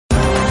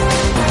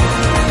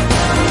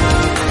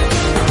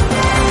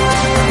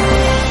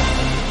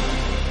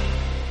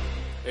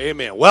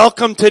Amen.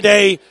 Welcome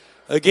today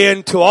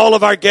again to all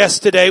of our guests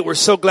today. We're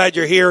so glad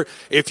you're here.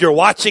 If you're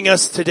watching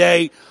us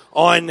today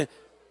online,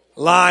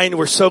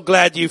 we're so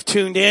glad you've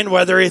tuned in,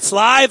 whether it's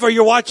live or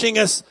you're watching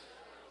us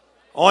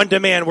on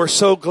demand. We're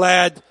so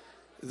glad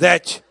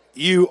that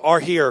you are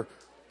here.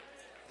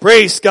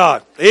 Praise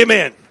God.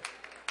 Amen.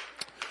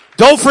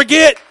 Don't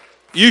forget,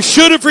 you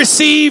should have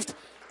received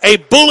a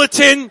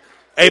bulletin.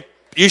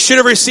 You should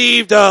have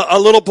received a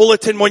little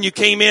bulletin when you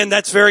came in.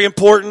 That's very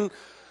important.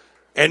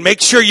 And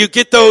make sure you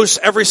get those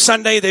every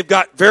Sunday. They've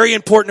got very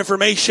important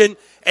information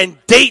and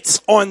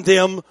dates on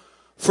them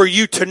for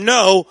you to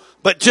know.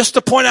 But just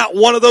to point out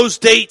one of those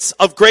dates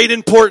of great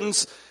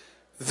importance,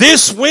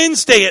 this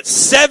Wednesday at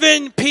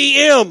 7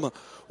 p.m.,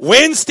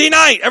 Wednesday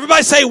night.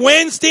 Everybody say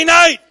Wednesday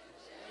night.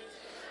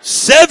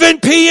 7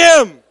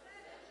 p.m.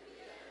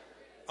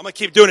 I'm going to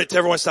keep doing it till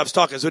everyone stops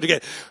talking. Let's do it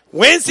again.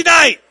 Wednesday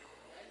night.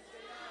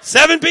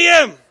 7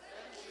 p.m.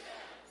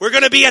 We're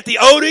going to be at the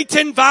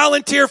Odenton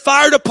Volunteer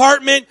Fire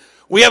Department.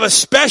 We have a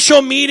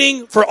special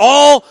meeting for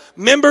all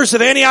members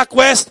of Antioch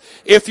West.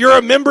 If you're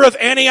a member of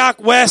Antioch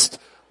West,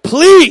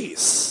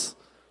 please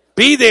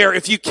be there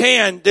if you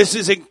can. This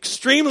is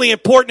extremely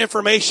important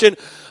information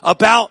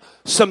about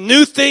some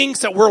new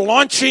things that we're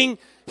launching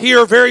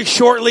here very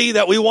shortly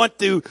that we want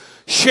to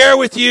share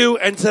with you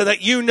and so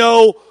that you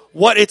know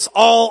what it's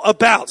all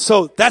about.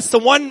 So that's the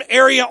one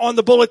area on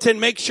the bulletin.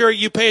 Make sure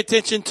you pay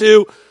attention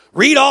to.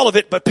 Read all of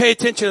it, but pay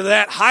attention to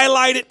that.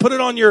 Highlight it, put it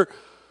on your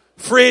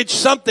fridge,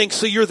 something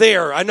so you're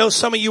there. I know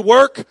some of you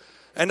work,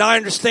 and I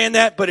understand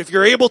that, but if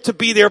you're able to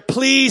be there,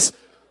 please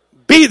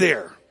be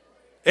there.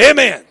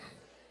 Amen.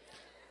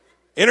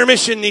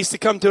 Intermission needs to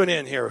come to an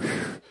end here.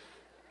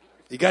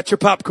 You got your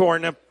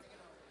popcorn. Now,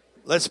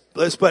 let's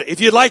put.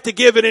 If you'd like to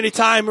give at any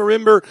time,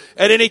 remember,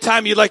 at any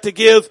time you'd like to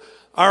give,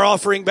 our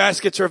offering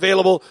baskets are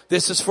available.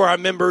 This is for our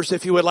members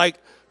if you would like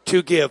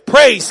to give.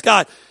 Praise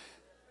God.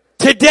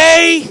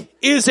 Today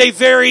is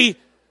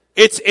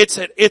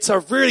it's a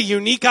really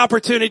unique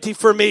opportunity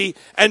for me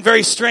and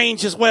very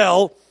strange as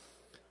well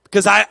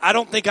because I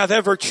don't think I've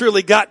ever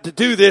truly got to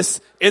do this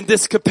in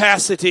this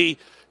capacity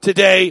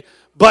today.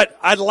 But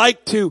I'd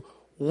like to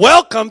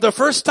welcome the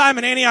first time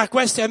in Antioch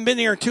West. I haven't been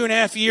here in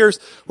 2.5 years.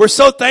 We're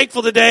so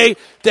thankful today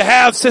to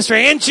have Sister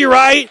Angie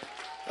Wright,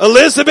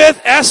 Elizabeth,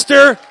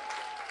 Esther,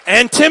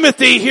 and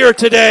Timothy here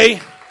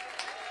today.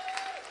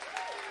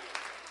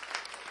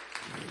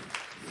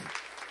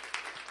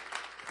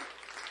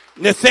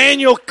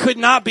 Nathaniel could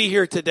not be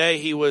here today.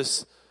 He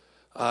was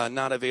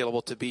not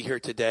available to be here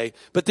today.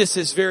 But this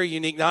is very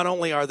unique. Not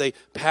only are they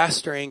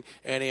pastoring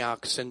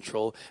Antioch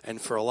Central,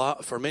 and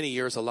for many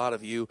years, a lot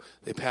of you,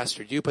 they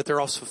pastored you, but they're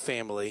also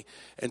family.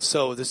 And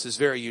so this is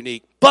very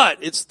unique.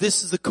 But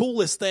this is the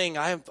coolest thing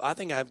I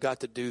think I've got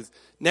to do.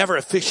 Never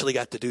officially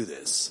got to do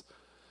this.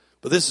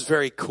 But this is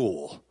very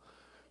cool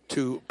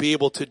to be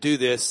able to do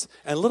this,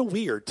 and a little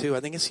weird too. I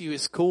think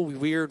it's cool,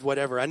 weird,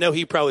 whatever. I know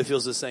he probably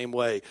feels the same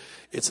way.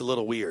 It's a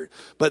little weird,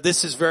 but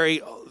this is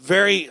very,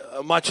 very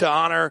much an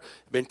honor.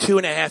 Been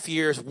 2.5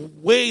 years,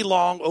 way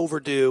long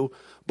overdue,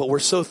 but we're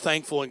so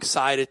thankful and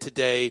excited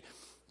today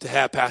to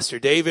have Pastor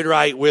David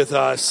Wright with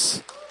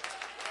us.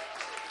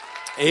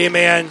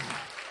 Amen.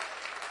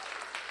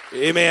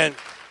 Amen.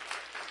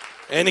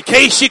 And in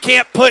case you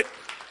can't put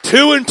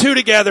 2 and 2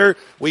 together,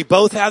 we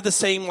both have the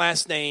same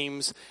last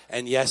names,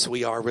 and yes,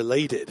 we are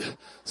related.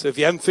 So if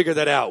you haven't figured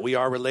that out, we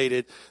are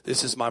related.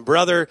 This is my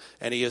brother,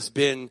 and he has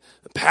been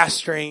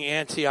pastoring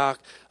Antioch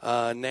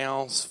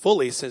now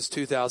fully since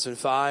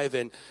 2005,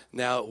 and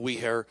now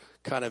we are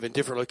kind of in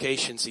different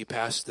locations. He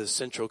pastored the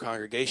central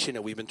congregation,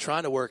 and we've been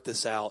trying to work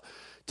this out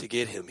to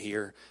get him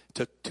here. It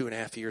took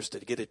 2.5 years to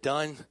get it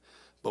done,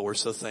 but we're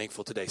so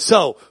thankful today.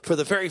 So for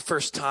the very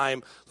first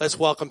time, let's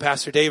welcome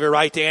Pastor David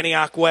Wright to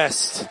Antioch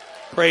West.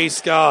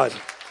 Praise God.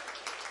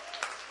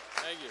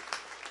 Thank you.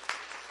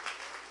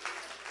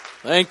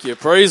 Thank you.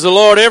 Praise the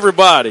Lord,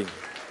 everybody.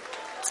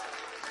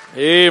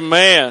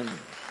 Amen.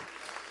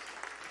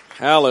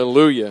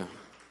 Hallelujah.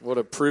 What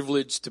a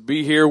privilege to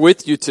be here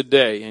with you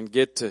today and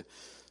get to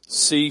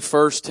see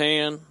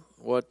firsthand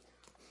what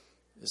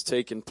is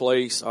taking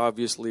place.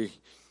 Obviously,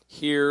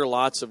 here,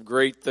 lots of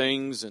great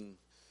things and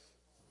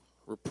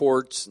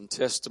reports and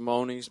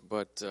testimonies,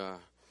 but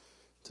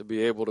to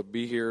be able to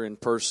be here in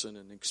person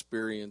and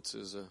experience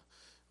is a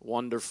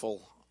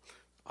wonderful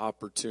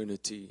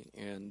opportunity.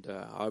 And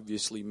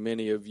obviously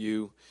many of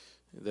you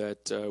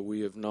that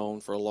we have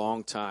known for a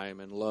long time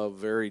and love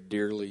very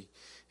dearly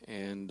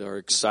and are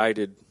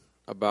excited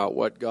about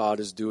what God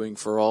is doing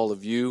for all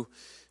of you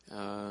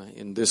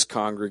in this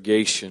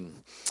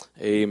congregation.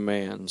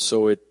 Amen.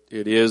 So it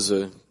is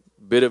a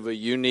bit of a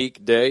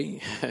unique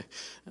day.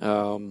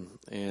 I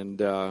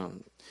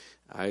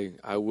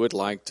would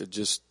like to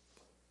just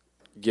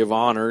give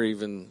honor,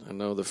 even I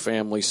know the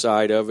family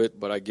side of it,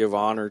 but I give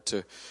honor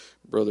to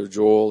Brother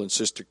Joel and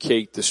Sister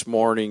Kate this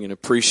morning and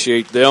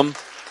appreciate them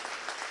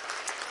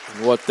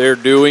and what they're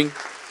doing.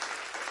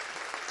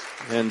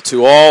 And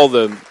to all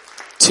the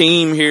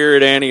team here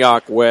at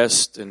Antioch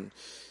West, and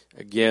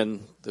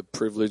again, the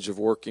privilege of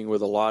working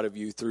with a lot of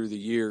you through the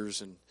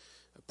years, and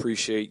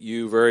appreciate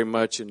you very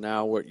much and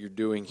now what you're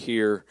doing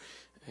here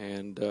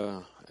and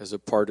as a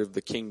part of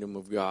the kingdom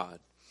of God.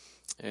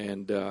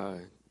 And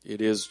it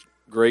is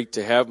great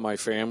to have my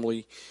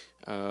family,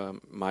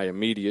 my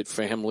immediate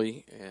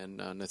family, and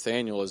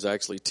Nathaniel is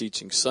actually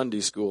teaching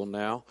Sunday school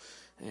now,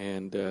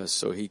 and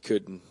so he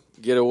couldn't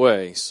get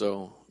away,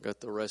 so got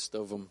the rest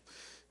of them,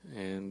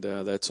 and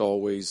that's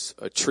always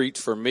a treat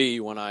for me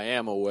when I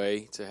am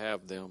away to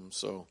have them,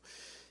 so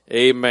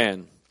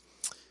amen.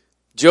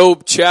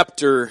 Job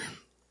chapter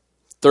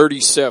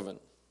 37.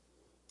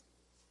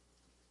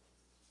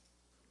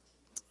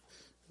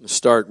 I'll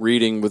start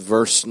reading with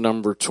verse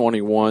number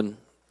 21.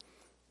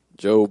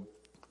 Job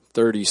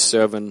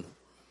 37,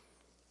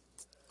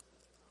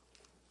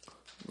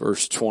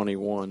 verse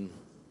 21.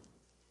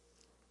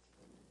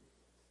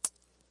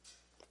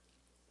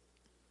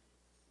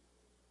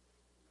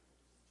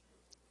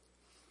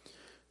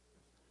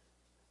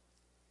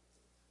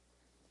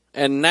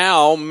 And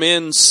now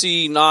men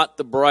see not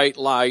the bright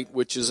light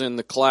which is in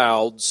the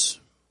clouds,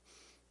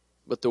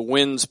 but the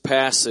winds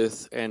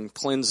passeth and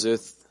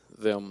cleanseth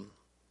them.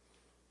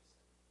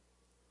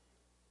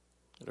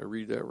 Did I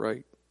read that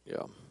right?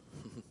 Yeah.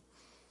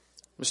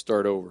 Let me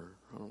start over.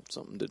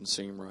 Something didn't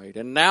seem right.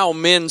 And now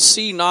men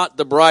see not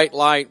the bright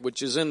light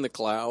which is in the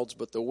clouds,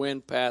 but the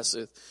wind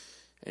passeth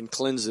and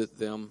cleanseth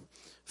them.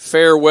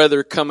 Fair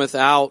weather cometh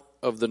out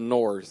of the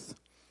north.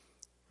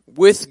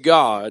 With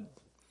God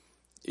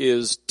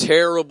is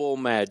terrible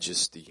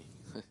majesty.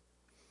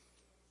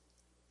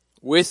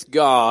 With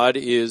God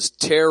is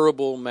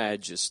terrible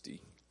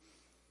majesty.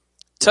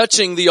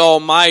 Touching the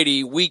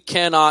Almighty, we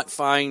cannot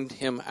find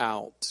him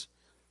out.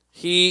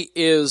 He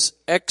is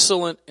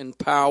excellent in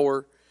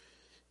power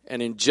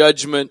and in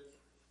judgment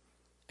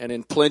and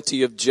in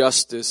plenty of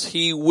justice.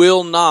 He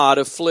will not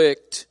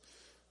afflict.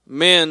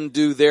 Men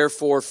do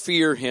therefore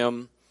fear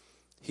him.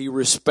 He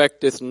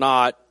respecteth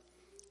not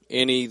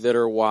any that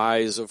are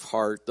wise of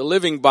heart. The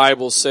Living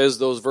Bible says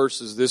those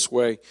verses this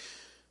way.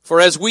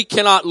 For as we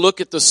cannot look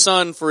at the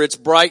sun for its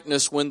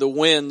brightness when the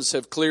winds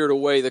have cleared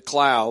away the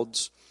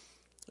clouds,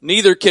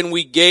 neither can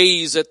we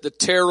gaze at the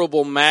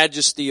terrible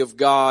majesty of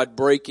God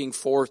breaking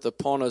forth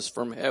upon us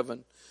from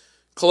heaven,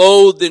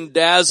 clothed in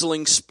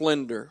dazzling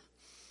splendor.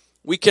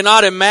 We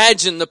cannot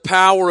imagine the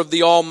power of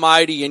the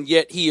Almighty, and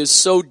yet he is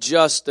so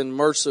just and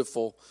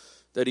merciful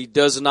that he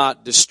does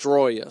not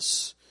destroy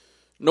us.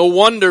 No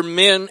wonder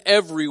men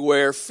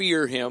everywhere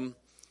fear him,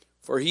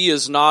 for he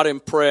is not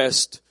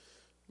impressed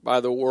by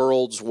the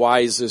world's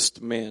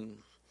wisest men.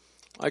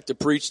 I'd like to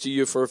preach to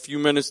you for a few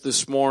minutes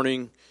this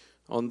morning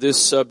on this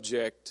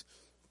subject,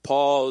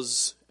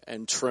 pause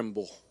and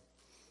tremble.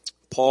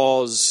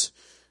 Pause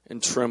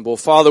and tremble.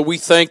 Father, we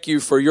thank you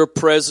for your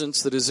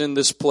presence that is in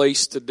this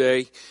place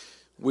today.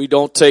 We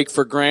don't take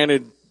for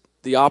granted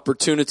the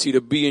opportunity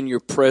to be in your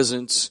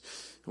presence.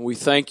 And we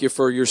thank you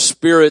for your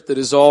Spirit that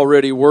is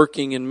already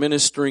working and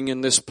ministering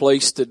in this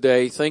place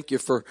today. Thank you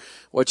for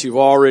what you've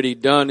already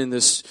done in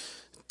this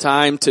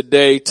time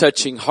today,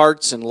 touching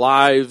hearts and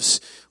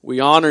lives. We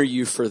honor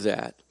you for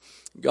that.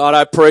 God,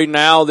 I pray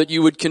now that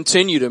you would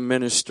continue to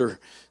minister,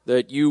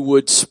 that you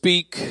would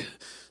speak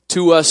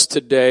to us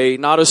today,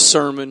 not a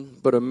sermon,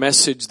 but a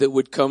message that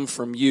would come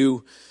from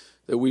you,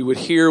 that we would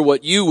hear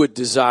what you would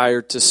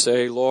desire to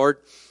say, Lord,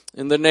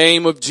 in the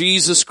name of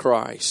Jesus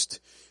Christ.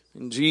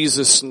 In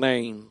Jesus'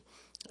 name,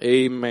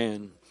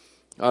 amen.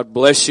 God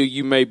bless you.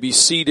 You may be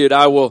seated.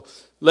 I will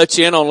let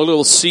you in on a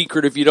little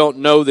secret if you don't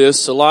know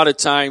this. A lot of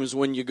times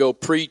when you go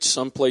preach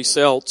someplace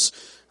else,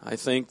 I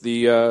think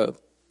the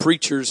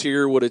preachers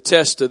here would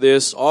attest to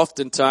this.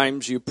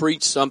 Oftentimes you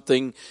preach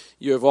something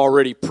you have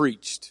already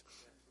preached.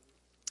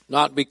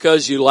 Not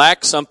because you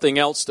lack something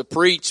else to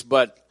preach,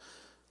 but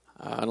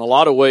in a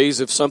lot of ways,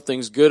 if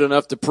something's good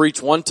enough to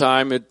preach one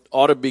time, it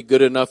ought to be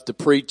good enough to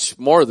preach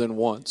more than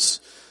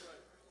once.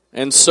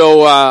 And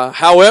so,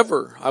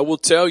 however, I will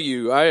tell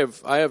you, I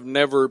have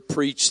never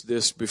preached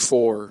this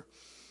before.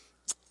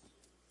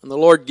 And the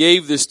Lord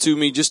gave this to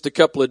me just a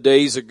couple of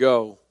days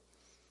ago.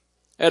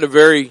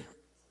 My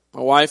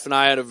wife and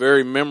I had a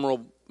very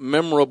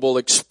memorable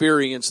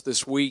experience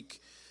this week.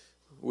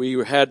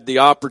 We had the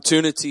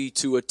opportunity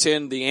to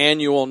attend the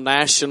annual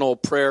National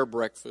Prayer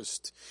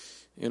Breakfast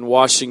in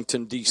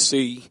Washington,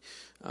 D.C.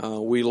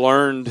 We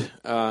learned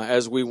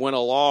as we went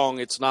along,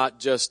 it's not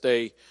just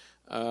a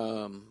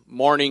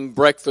morning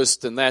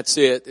breakfast and that's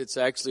it. It's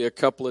actually a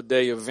couple of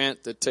day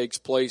event that takes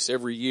place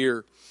every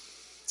year.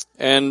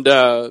 And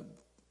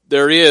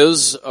there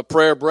is a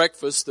prayer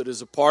breakfast that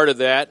is a part of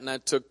that, and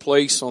that took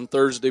place on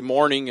Thursday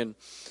morning. And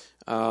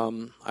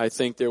I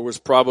think there was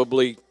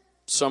probably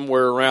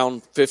somewhere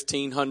around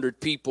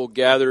 1,500 people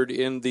gathered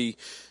in the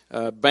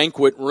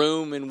banquet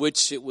room in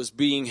which it was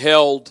being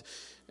held.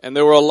 And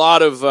there were a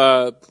lot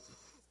of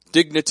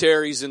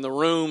dignitaries in the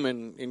room,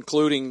 and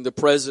including the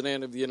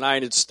President of the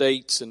United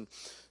States. And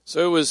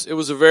so it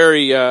was a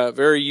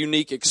very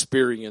unique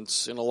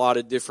experience in a lot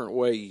of different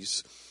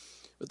ways.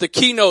 But the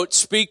keynote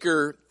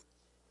speaker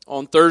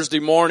on Thursday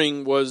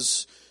morning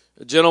was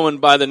a gentleman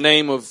by the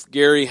name of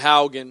Gary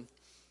Haugen.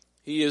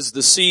 He is the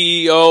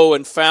CEO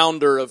and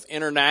founder of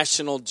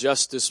International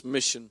Justice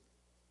Mission.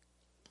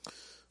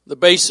 The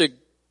basic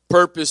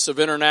purpose of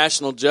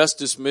International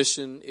Justice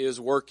Mission is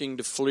working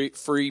to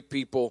free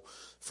people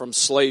from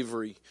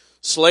slavery.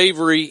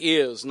 Slavery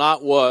is,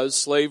 not was,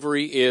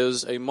 slavery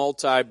is a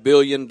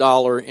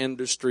multi-billion-dollar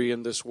industry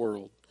in this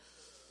world.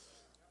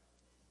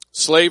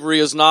 Slavery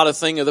is not a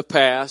thing of the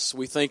past.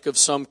 We think of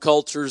some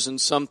cultures and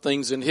some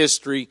things in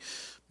history.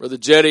 Brother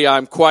Jetty,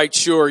 I'm quite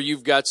sure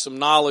you've got some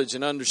knowledge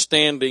and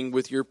understanding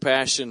with your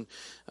passion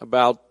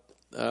about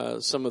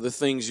some of the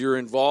things you're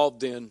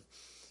involved in.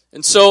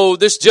 And so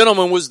this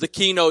gentleman was the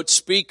keynote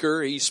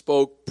speaker. He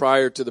spoke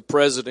prior to the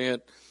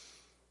president.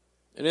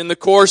 And in the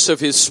course of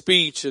his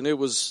speech, and there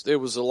was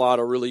a lot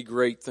of really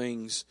great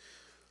things.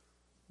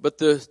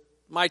 But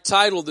my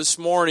title this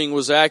morning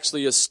was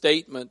actually a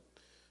statement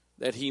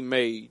that he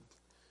made.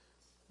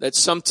 That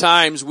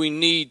sometimes we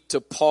need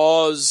to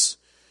pause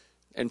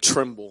and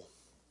tremble.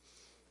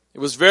 It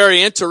was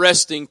very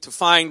interesting to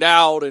find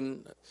out,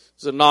 and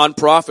it's a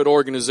nonprofit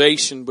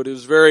organization, but it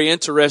was very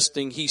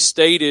interesting. He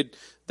stated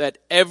that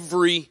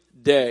every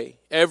day,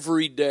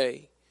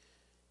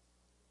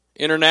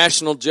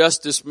 International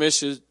Justice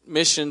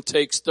Mission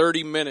takes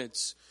 30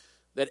 minutes,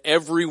 that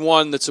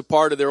everyone that's a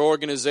part of their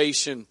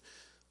organization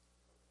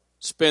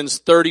spends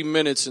 30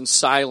 minutes in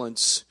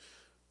silence,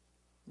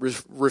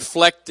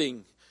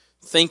 reflecting,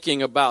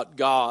 thinking about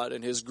God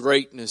and His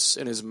greatness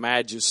and His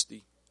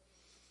majesty.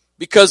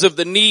 Because of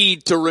the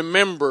need to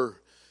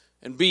remember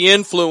and be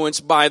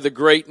influenced by the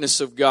greatness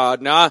of God.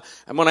 Now,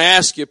 I'm going to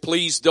ask you,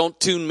 please don't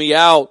tune me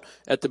out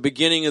at the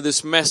beginning of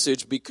this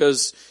message,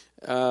 because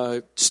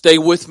stay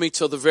with me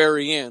till the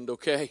very end,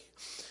 okay?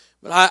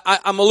 But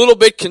I'm a little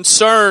bit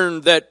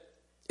concerned that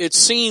it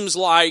seems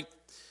like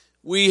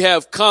we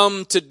have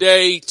come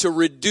today to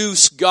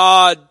reduce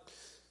God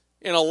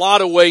in a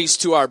lot of ways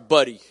to our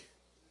buddy.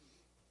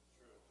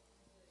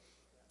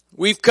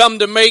 We've come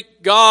to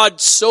make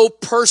God so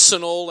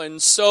personal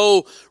and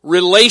so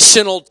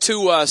relational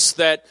to us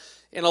that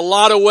in a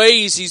lot of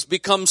ways He's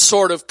become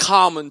sort of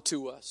common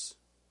to us.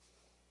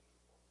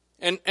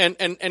 And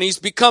He's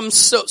become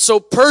so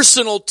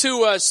personal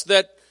to us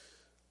that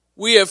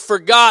we have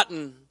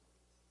forgotten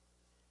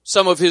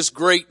some of His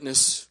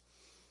greatness,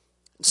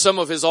 some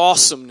of His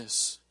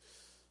awesomeness,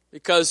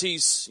 because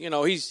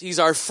He's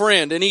our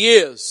friend, and He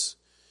is.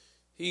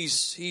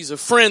 He's a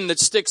friend that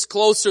sticks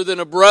closer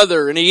than a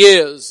brother, and He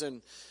is.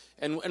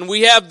 And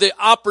we have the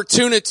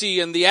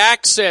opportunity and the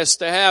access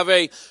to have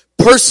a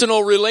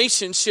personal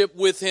relationship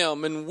with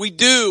Him, and we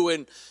do,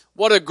 and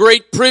what a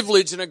great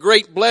privilege and a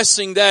great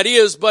blessing that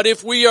is. But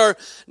if we are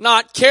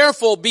not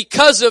careful,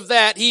 because of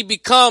that, He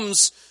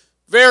becomes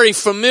very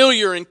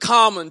familiar and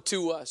common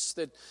to us.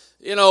 That,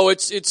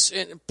 it's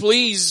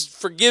please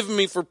forgive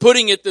me for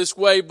putting it this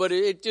way, but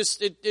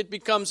it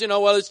becomes,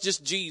 it's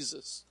just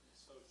Jesus.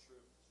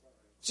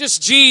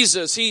 Just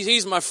Jesus.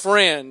 He's my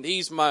friend.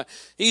 He's my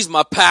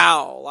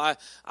pal.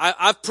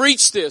 I've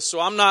preached this,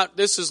 so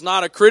this is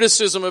not a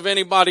criticism of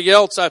anybody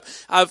else.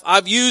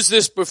 I've used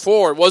this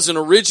before. It wasn't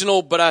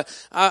original, but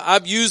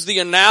I've used the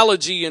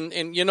analogy,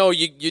 and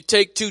you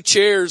take two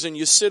chairs and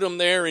you sit them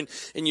there, and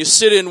you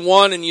sit in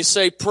one, and you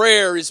say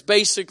prayer is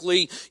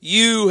basically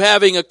you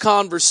having a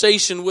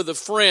conversation with a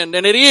friend,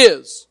 and it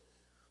is.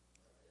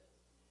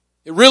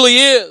 It really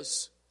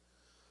is.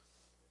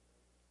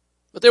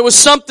 But there was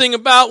something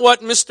about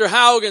what Mr.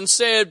 Haugen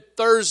said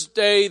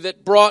Thursday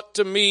that brought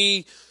to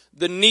me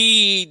the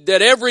need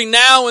that every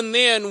now and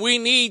then we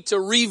need to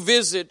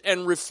revisit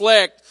and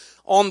reflect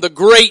on the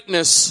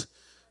greatness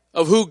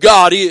of who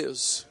God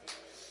is.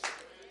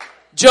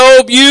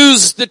 Job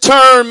used the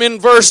term in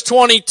verse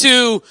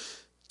 22,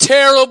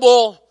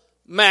 terrible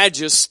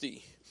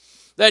majesty.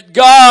 That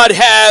God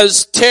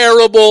has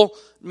terrible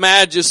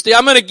majesty.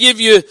 I'm going to give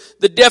you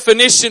the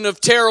definition of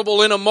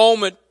terrible in a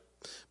moment.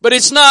 But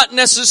it's not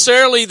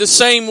necessarily the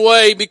same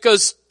way,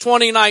 because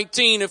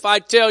 2019, if I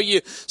tell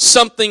you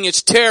something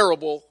is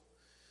terrible,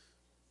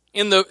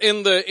 in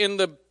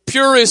the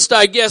purest,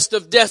 I guess,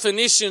 of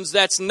definitions,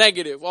 that's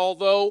negative.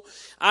 Although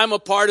I'm a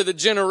part of the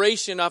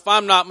generation, if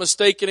I'm not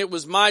mistaken, it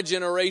was my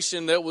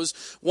generation that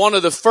was one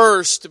of the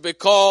first to be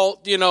called,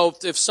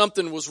 if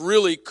something was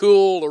really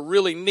cool or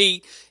really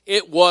neat,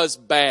 it was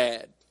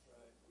bad.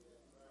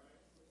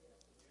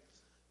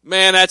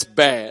 Man, that's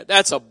bad.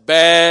 That's a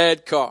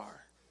bad car.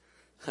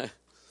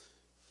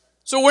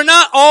 So we're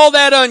not all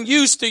that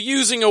unused to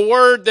using a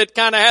word that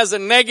kind of has a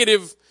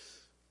negative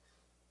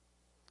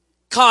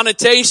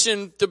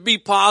connotation to be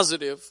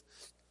positive.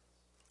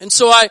 And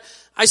so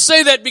I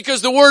say that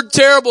because the word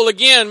terrible,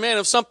 again, man,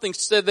 if something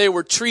said they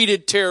were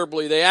treated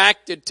terribly, they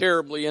acted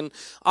terribly, and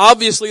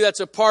obviously that's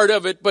a part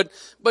of it, but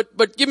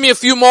give me a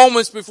few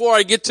moments before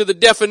I get to the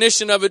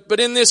definition of it. But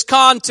in this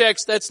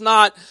context, that's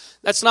not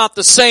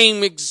the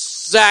same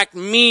exact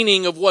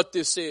meaning of what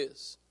this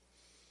is.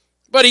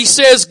 But he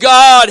says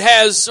God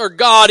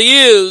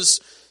is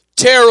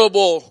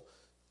terrible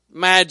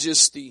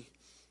majesty.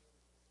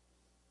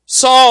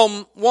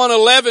 Psalm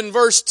 111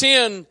 verse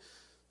 10,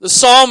 the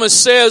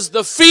psalmist says,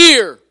 the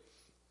fear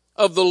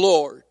of the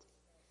Lord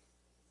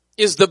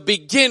is the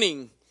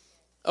beginning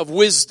of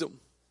wisdom.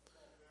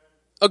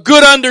 A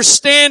good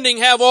understanding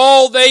have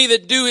all they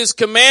that do His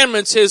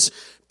commandments. His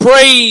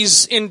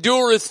praise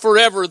endureth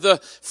forever. The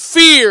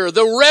fear,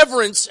 the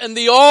reverence, and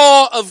the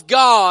awe of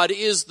God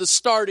is the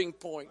starting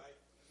point.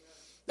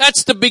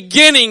 That's the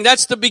beginning.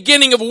 That's the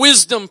beginning of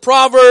wisdom.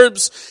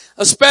 Proverbs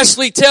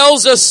especially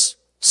tells us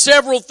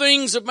several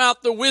things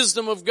about the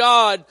wisdom of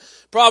God.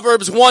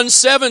 Proverbs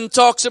 1:7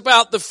 talks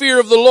about the fear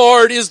of the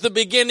Lord is the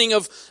beginning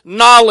of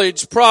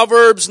knowledge.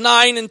 Proverbs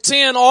 9 and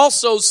 10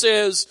 also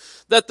says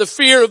that the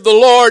fear of the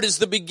Lord is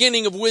the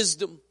beginning of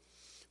wisdom.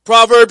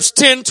 Proverbs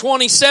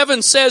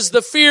 10:27 says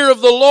the fear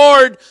of the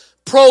Lord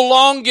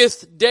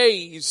prolongeth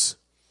days.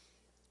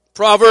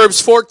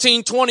 Proverbs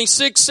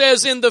 14:26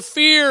 says in the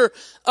fear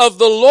of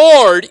the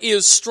Lord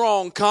is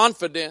strong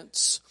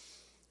confidence.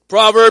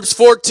 Proverbs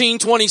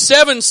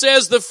 14:27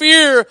 says the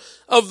fear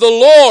of the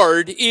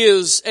Lord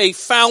is a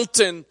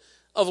fountain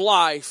of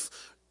life.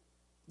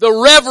 The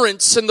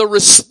reverence and the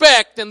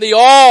respect and the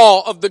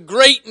awe of the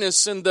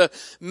greatness and the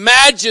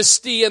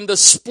majesty and the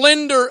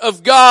splendor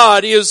of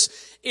God is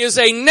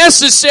a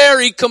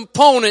necessary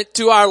component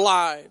to our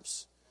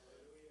lives.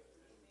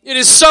 It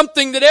is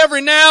something that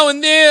every now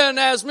and then,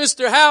 as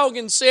Mr.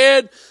 Haugen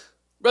said,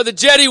 Brother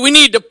Jetty, we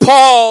need to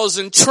pause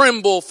and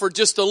tremble for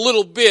just a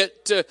little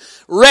bit to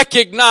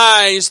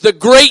recognize the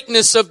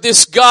greatness of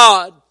this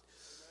God.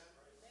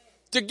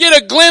 To get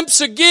a glimpse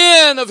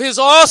again of His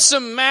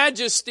awesome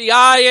majesty.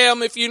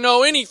 If you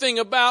know anything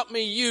about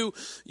me, you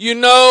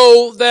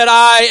know that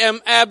I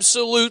am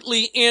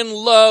absolutely in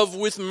love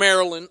with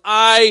Maryland.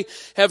 I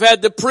have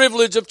had the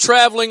privilege of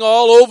traveling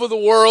all over the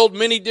world,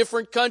 many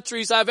different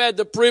countries. I've had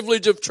the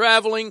privilege of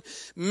traveling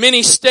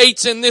many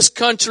states in this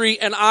country,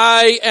 and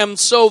I am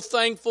so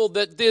thankful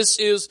that this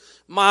is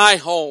my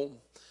home.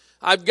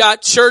 I've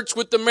got shirts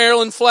with the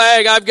Maryland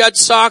flag. I've got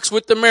socks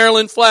with the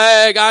Maryland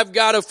flag. I've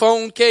got a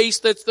phone case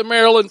that's the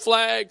Maryland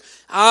flag.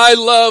 I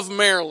love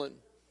Maryland.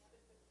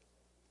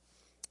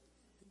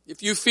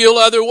 If you feel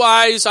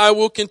otherwise, I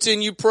will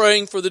continue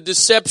praying for the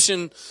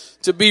deception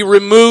to be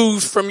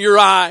removed from your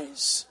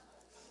eyes.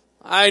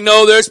 I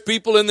know there's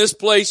people in this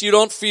place, you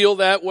don't feel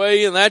that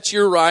way, and that's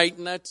your right,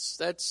 and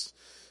that's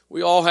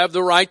we all have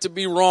the right to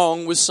be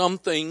wrong with some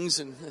things,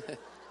 and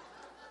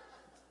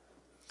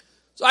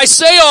so I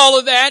say all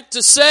of that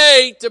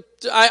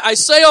I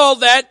say all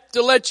that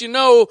to let you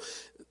know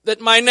that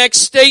my next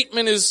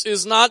statement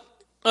is not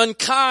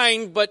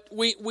unkind, but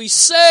we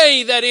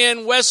say that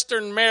in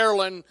Western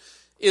Maryland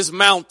is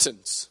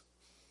mountains.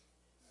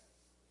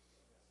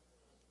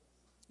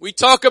 We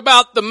talk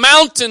about the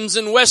mountains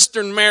in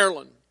Western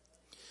Maryland.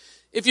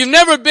 If you've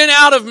never been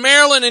out of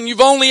Maryland and you've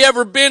only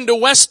ever been to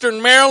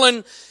Western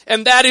Maryland,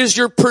 and that is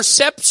your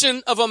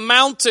perception of a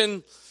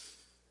mountain,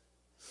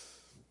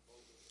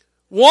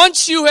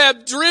 once you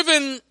have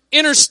driven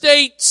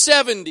Interstate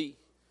 70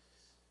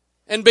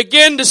 and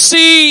begin to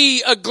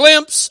see a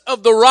glimpse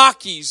of the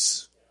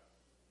Rockies,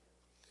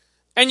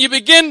 and you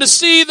begin to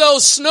see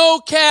those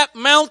snow-capped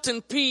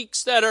mountain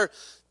peaks that are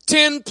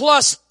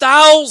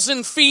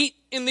 10,000+ feet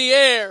in the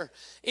air,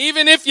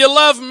 even if you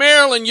love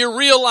Maryland, you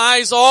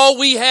realize all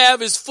we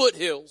have is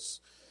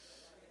foothills.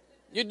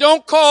 You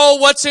don't call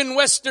what's in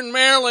Western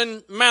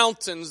Maryland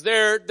mountains.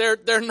 They're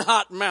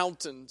not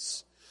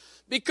mountains.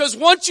 Because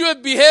once you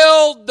have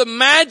beheld the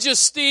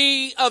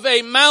majesty of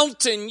a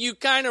mountain, you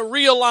kind of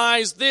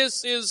realize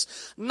this is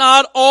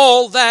not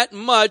all that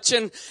much.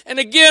 And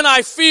again,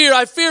 I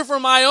fear for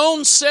my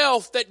own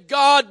self that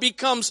God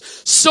becomes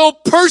so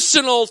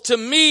personal to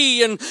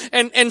me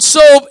and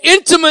so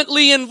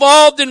intimately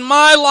involved in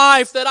my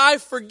life that I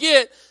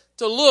forget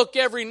to look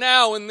every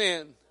now and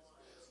then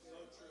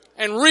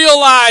and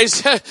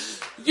realize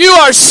you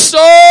are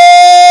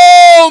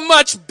so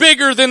much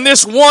bigger than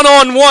this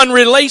one-on-one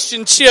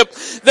relationship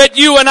that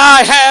you and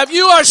I have.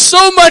 You are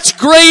so much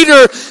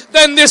greater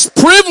than this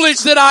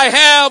privilege that I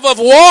have of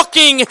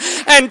walking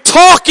and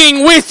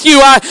talking with you.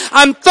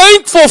 I'm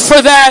thankful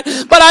for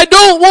that, but I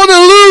don't want to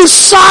lose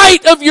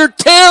sight of your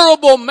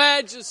terrible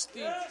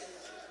majesty.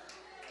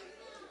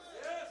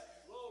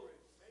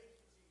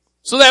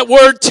 So that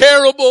word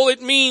terrible,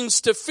 it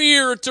means to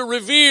fear, to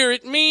revere.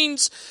 It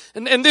means,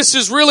 and this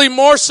is really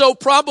more so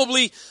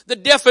probably the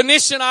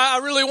definition I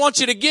really want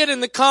you to get in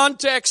the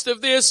context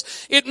of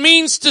this. It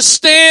means to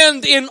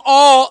stand in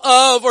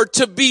awe of or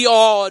to be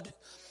awed.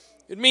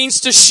 It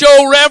means to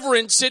show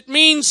reverence. It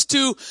means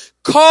to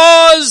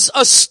cause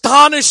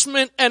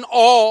astonishment and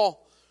awe.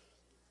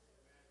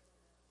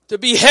 To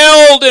be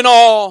held in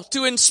awe.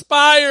 To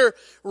inspire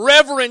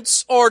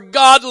reverence or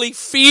godly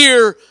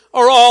fear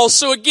or awe.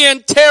 So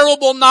again,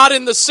 terrible not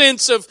in the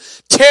sense of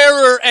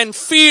terror and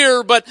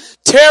fear, but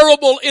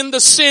terrible in the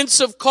sense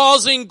of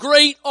causing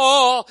great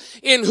awe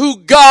in who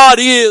God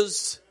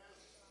is.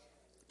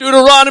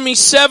 Deuteronomy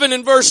 7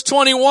 and verse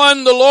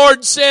 21, the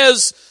Lord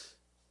says,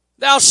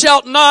 "Thou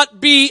shalt not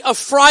be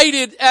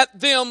affrighted at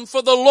them,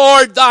 for the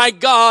Lord thy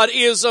God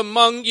is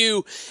among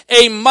you,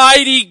 a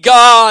mighty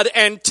God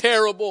and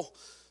terrible."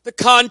 The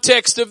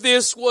context of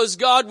this was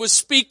God was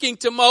speaking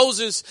to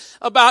Moses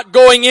about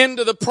going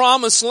into the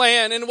promised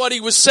land, and what he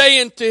was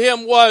saying to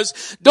him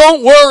was,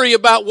 don't worry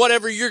about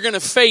whatever you're going to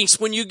face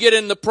when you get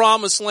in the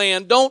promised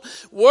land. Don't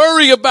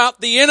worry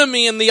about the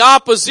enemy and the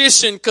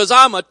opposition, because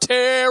I'm a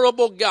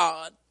terrible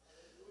God.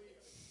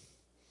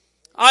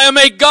 I am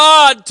a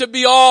God to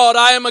be awed.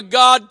 I am a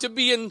God to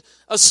be in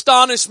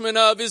astonishment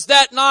of. Is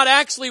that not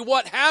actually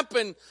what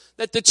happened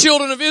that the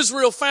children of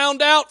Israel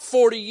found out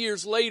 40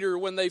 years later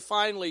when they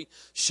finally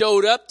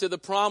showed up to the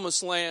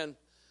promised land?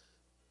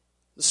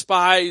 The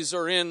spies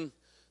are in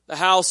the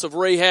house of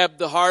Rahab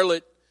the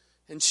harlot,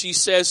 and she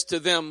says to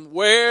them,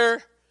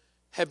 where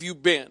have you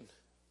been?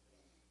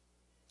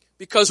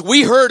 Because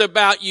we heard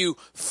about you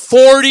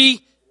 40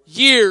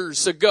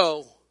 years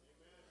ago.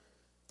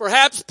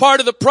 Perhaps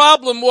part of the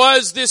problem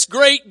was this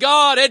great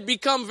God had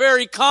become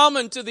very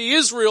common to the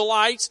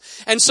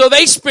Israelites, and so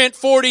they spent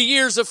 40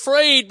 years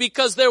afraid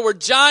because there were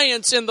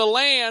giants in the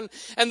land,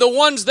 and the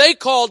ones they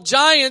called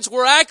giants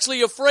were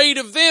actually afraid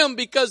of them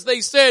because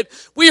they said,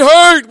 we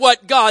heard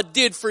what God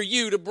did for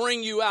you to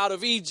bring you out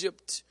of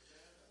Egypt.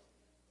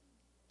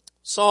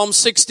 Psalm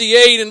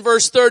 68 and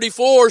verse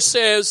 34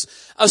 says,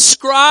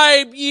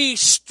 ascribe ye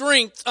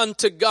strength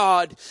unto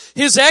God.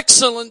 His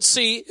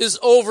excellency is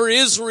over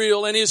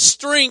Israel, and his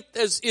strength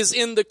is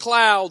in the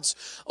clouds.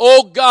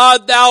 O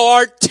God, thou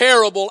art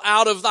terrible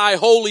out of thy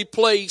holy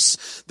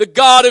place. The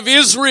God of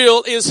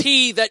Israel is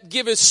he that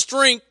giveth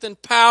strength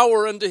and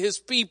power unto his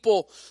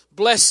people.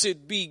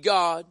 Blessed be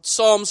God.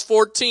 Psalms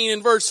 14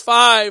 and verse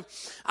 5.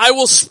 I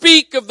will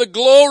speak of the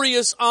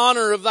glorious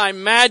honor of thy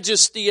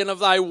majesty and of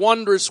thy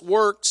wondrous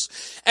works.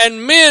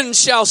 And men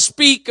shall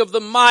speak of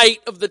the might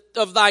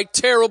of thy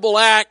terrible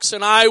acts,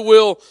 and I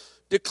will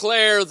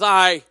declare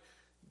thy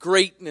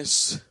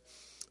greatness.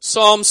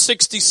 Psalm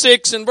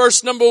 66 and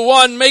verse number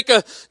 1, make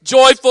a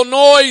joyful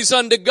noise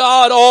unto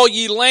God, all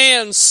ye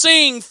lands.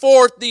 Sing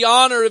forth the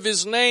honor of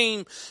his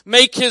name.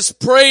 Make his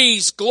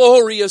praise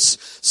glorious.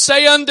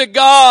 Say unto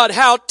God,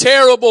 how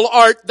terrible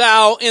art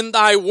thou in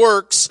thy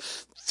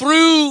works.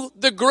 Through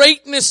the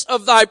greatness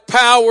of thy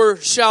power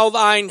shall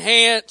thine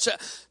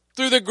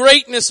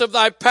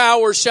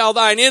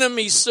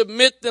enemies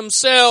submit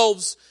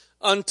themselves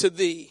unto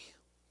thee.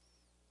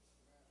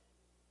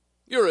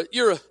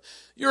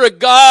 You're a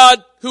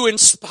God who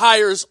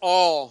inspires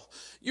awe.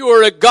 You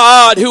are a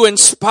God who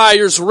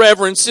inspires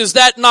reverence. Is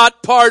that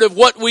not part of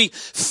what we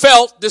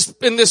felt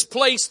in this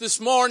place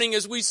this morning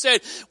as we said,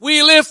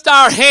 we lift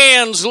our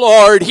hands,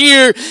 Lord,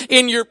 here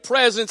in your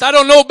presence? I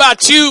don't know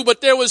about you,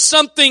 but there was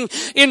something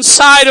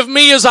inside of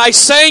me as I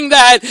sang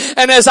that,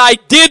 and as I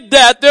did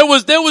that, there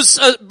was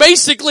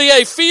basically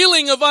a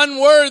feeling of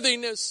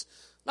unworthiness.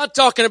 Not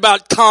talking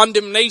about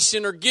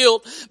condemnation or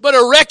guilt, but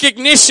a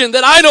recognition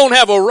that I don't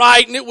have a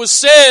right. And it was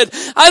said,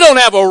 I don't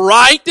have a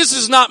right. This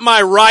is not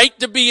my right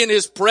to be in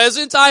his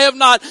presence. I have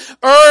not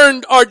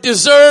earned or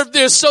deserved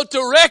this. So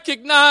to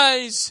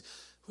recognize,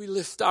 we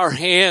lift our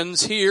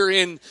hands here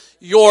in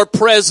your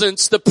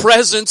presence, the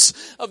presence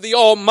of the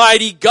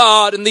Almighty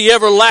God and the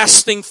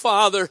everlasting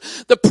Father,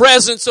 the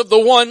presence of the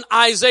one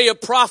Isaiah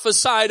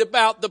prophesied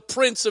about, the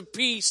Prince of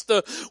Peace,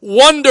 the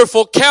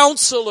wonderful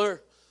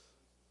Counselor,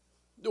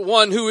 the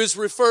one who is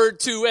referred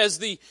to as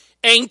the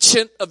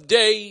Ancient of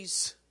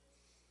Days.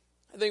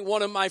 I think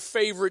one of my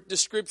favorite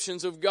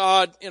descriptions of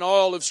God in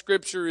all of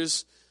Scripture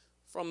is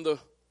from the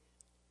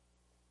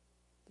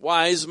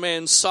wise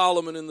man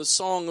Solomon in the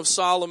Song of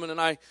Solomon,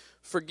 and I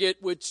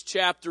forget which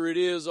chapter it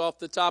is off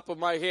the top of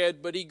my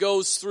head, but he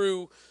goes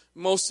through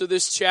most of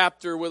this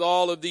chapter with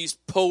all of these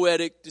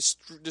poetic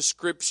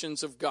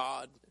descriptions of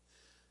God.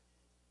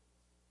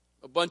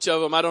 A bunch of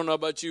them, I don't know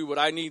about you, but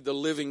I need the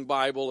Living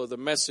Bible or the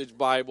Message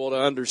Bible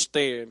to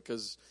understand.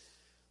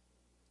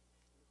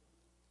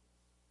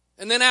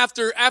 And then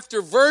after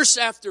verse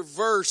after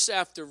verse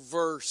after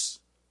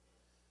verse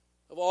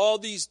of all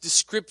these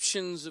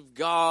descriptions of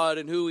God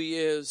and who he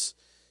is,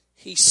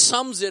 he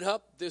sums it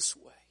up this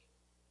way.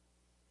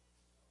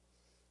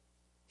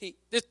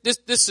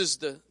 This is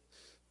the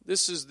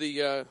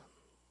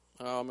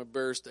I'm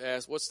embarrassed to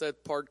ask, what's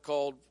that part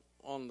called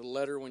on the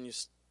letter when you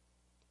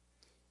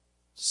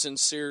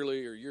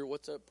sincerely, or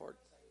what's that part?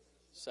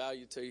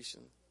 Salutation.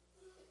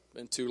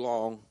 Been too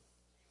long.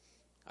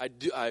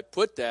 I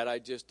put that, I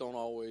just don't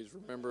always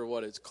remember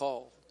what it's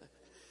called.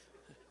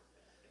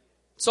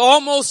 It's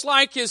almost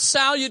like his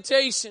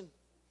salutation.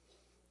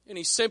 And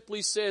he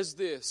simply says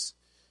this: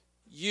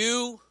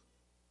 you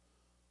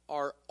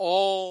are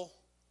all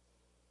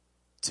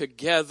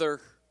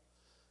together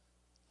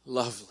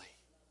lovely.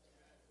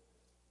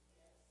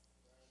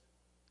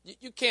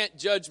 You can't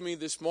judge me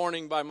this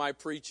morning by my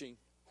preaching.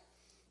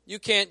 You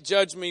can't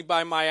judge me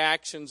by my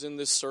actions in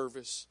this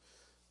service.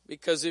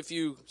 Because if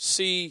the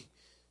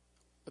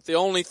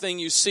only thing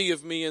you see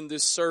of me in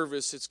this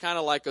service, it's kind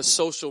of like a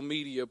social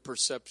media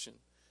perception.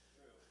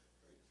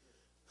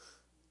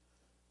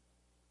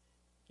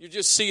 You're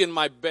just seeing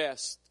my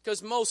best.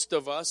 Because most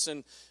of us,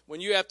 and when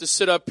you have to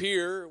sit up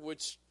here,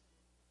 which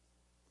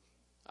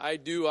I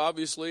do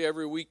obviously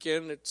every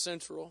weekend at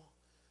Central,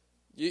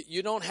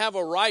 You don't have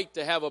a right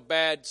to have a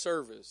bad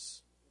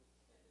service.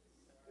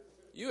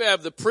 You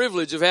have the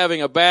privilege of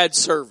having a bad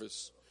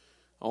service.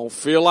 I don't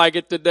feel like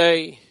it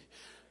today.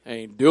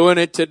 Ain't doing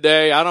it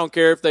today. I don't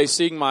care if they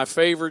sing my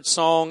favorite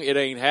song. It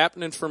ain't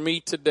happening for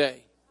me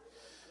today.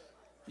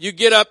 You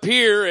get up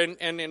here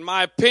and in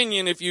my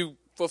opinion, if you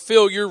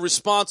fulfill your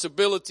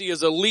responsibility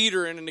as a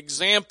leader and an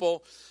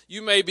example,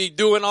 you may be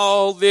doing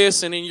all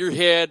this and in your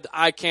head,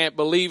 I can't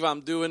believe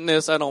I'm doing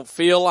this. I don't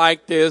feel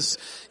like this.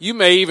 You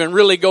may even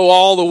really go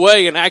all the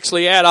way and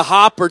actually add a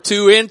hop or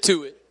two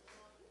into it.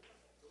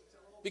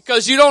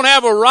 Because you don't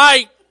have a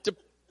right to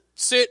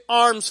sit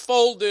arms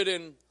folded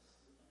and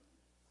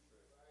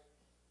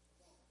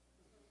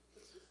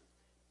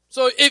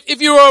so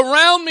if you were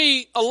around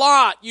me a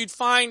lot, you'd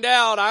find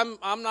out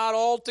I'm not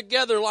all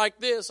together like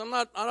this.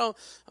 I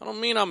don't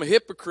mean I'm a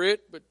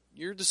hypocrite, but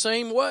you're the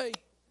same way.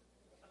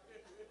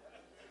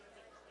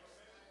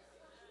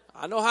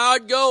 I know how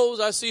it goes.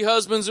 I see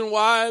husbands and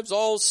wives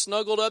all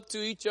snuggled up to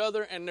each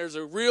other, and there's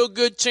a real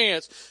good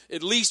chance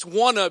at least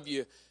one of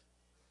you,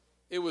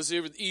 it was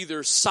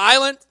either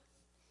silent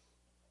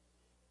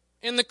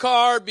in the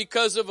car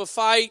because of a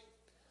fight,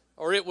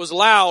 or it was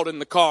loud in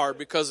the car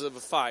because of a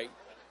fight.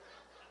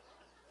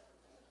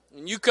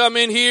 And you come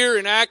in here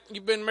and act,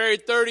 you've been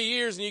married 30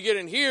 years, and you get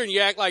in here and you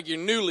act like you're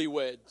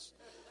newlyweds.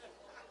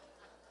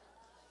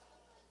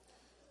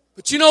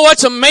 But you know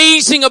what's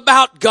amazing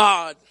about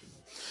God?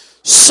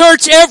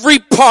 Search every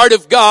part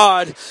of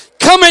God.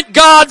 Come at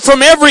God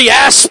from every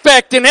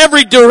aspect and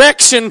every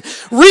direction.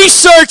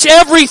 Research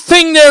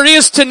everything there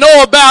is to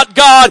know about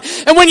God.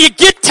 And when you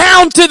get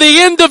down to the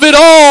end of it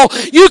all,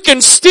 you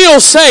can still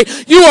say,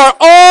 you are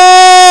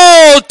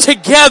all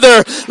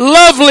together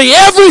lovely.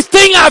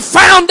 Everything I've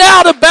found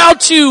out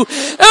about you,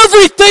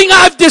 everything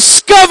I've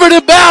discovered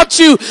about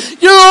you,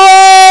 you're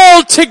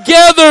all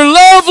together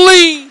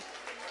lovely.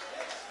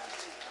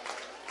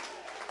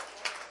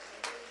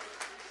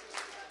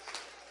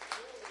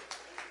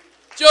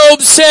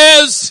 Job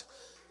says,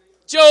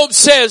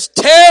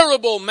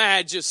 terrible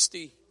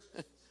majesty.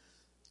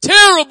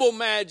 Terrible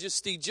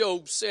majesty,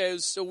 Job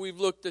says. So we've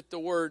looked at the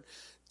word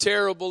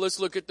terrible. Let's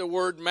look at the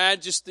word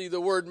majesty. The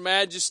word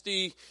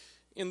majesty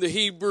in the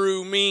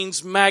Hebrew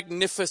means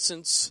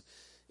magnificence.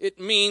 It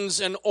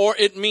means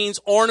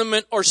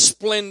ornament or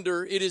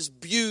splendor. It is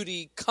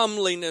beauty,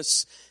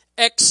 comeliness,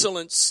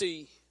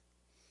 excellency.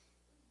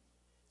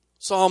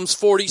 Psalms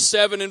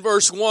 47 and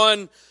verse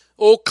 1.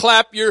 Oh,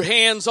 clap your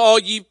hands, all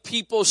ye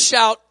people,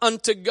 shout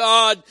unto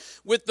God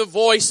with the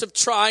voice of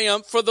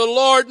triumph. For the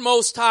Lord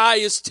Most High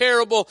is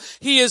terrible.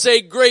 He is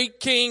a great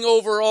king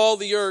over all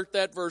the earth.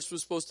 That verse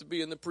was supposed to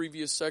be in the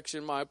previous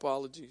section. My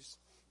apologies.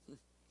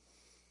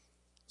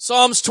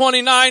 Psalms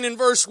 29 and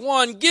verse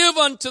 1. Give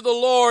unto the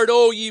Lord,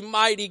 O ye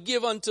mighty,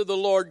 give unto the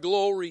Lord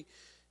glory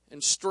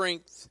and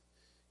strength.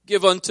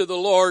 Give unto the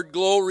Lord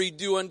glory,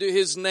 due unto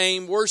his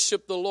name.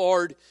 Worship the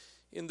Lord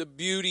in the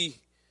beauty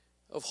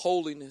of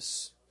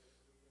holiness.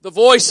 The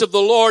voice of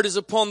the Lord is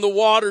upon the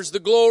waters. The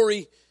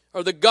glory,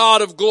 or the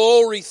God of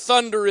glory,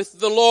 thundereth.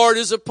 The Lord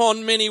is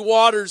upon many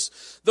waters.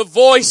 The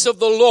voice of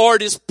the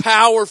Lord is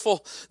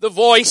powerful. The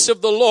voice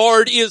of the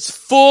Lord is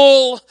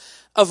full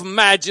of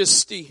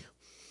majesty.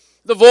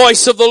 The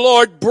voice of the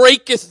Lord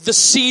breaketh the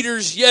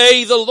cedars.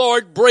 Yea, the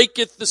Lord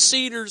breaketh the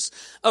cedars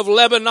of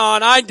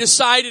Lebanon. I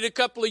decided a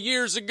couple of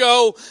years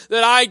ago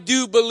that I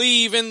do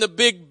believe in the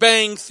Big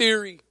Bang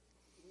Theory.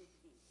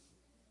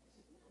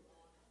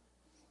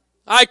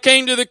 I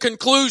came to the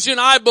conclusion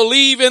I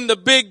believe in the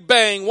Big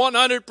Bang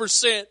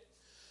 100%.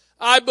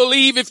 I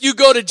believe if you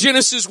go to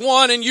Genesis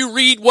 1 and you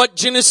read what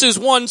Genesis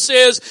 1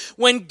 says,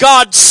 when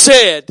God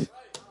said,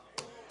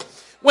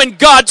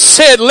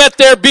 let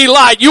there be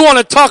light. You want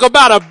to talk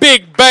about a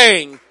Big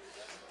Bang.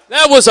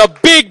 That was a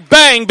Big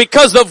Bang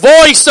because the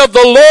voice of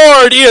the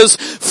Lord is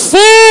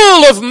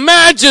full of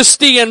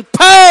majesty and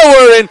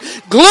power and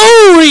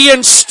glory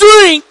and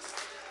strength.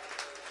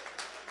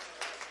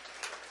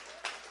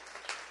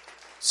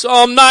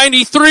 Psalm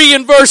 93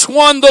 and verse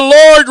 1, the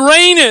Lord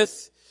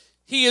reigneth.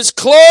 He is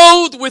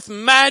clothed with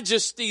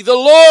majesty. The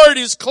Lord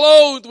is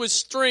clothed with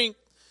strength,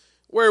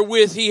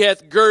 wherewith he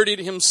hath girded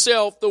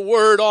himself. The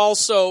word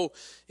also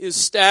is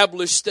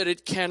established that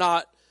it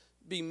cannot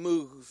be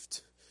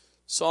moved.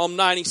 Psalm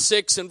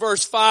 96 and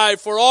verse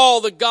 5, for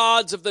all the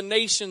gods of the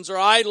nations are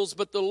idols,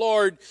 but the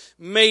Lord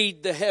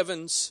made the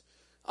heavens.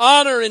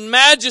 Honor and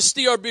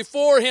majesty are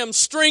before him.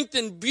 Strength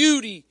and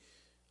beauty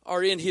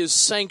are in his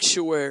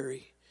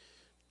sanctuary.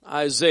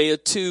 Isaiah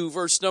 2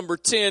 verse number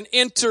 10,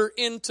 enter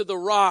into the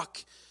rock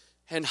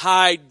and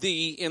hide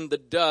thee in the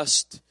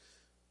dust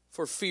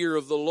for fear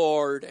of the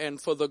Lord and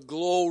for the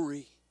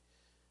glory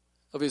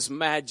of his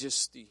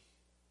majesty.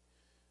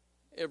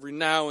 Every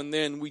now and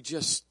then we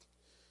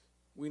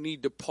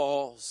need to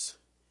pause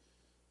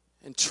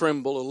and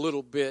tremble a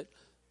little bit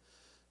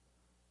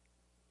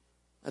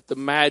at the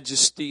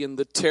majesty and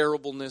the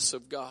terribleness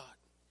of God.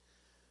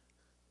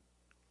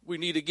 We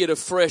need to get a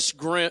fresh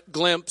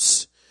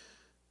glimpse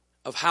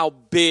of how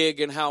big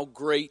and how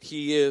great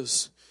he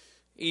is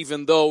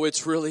even though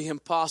it's really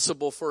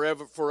impossible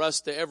for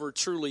us to ever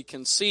truly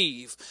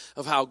conceive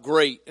of how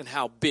great and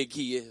how big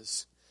He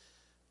is.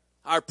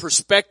 Our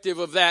perspective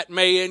of that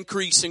may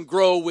increase and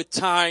grow with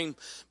time,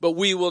 but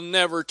we will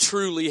never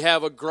truly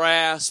have a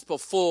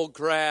full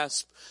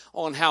grasp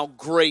on how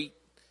great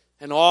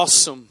and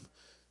awesome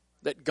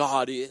that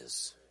God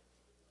is.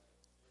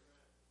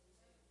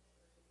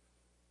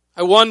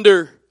 I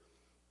wonder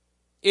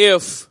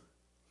if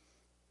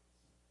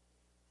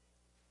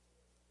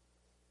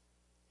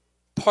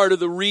part of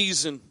the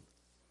reason,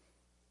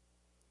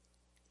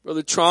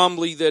 Brother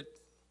Trombley, that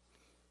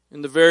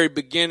in the very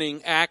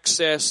beginning,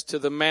 access to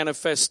the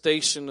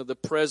manifestation of the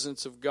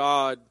presence of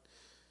God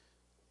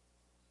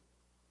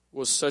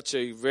was such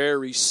a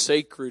very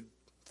sacred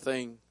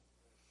thing.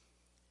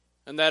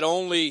 And that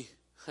only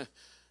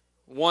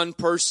one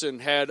person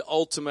had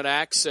ultimate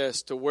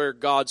access to where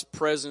God's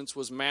presence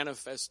was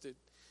manifested.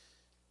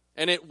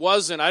 And it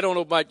wasn't, I don't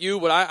know about you,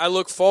 but I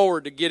look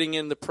forward to getting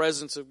in the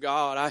presence of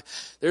God.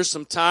 There's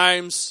some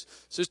times,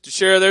 Sister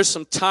Shara, there's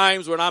some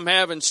times when I'm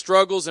having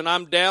struggles and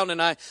I'm down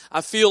and I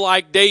feel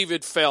like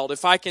David felt.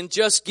 If I can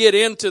just get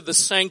into the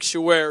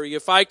sanctuary,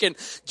 if I can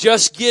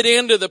just get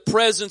into the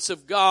presence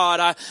of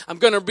God, I'm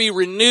going to be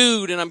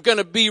renewed and I'm going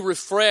to be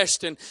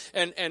refreshed. And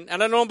I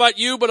don't know about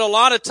you, but a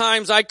lot of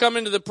times I come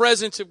into the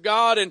presence of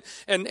God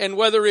and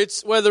whether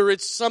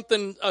it's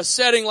something, a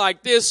setting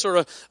like this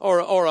or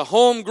a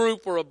home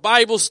group or a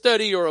Bible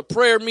study or a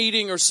prayer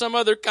meeting or some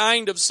other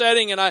kind of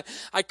setting, and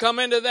I come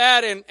into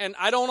that and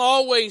I don't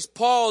always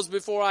pause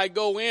before I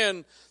go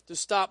in to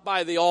stop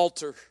by the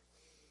altar.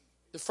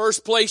 The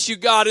first place you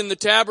got in the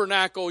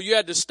tabernacle, you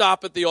had to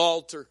stop at the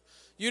altar.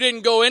 You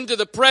didn't go into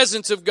the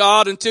presence of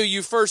God until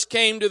you first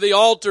came to the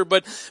altar,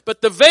 but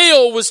the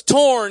veil was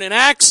torn and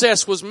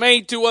access was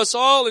made to us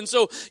all. And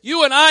so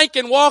you and I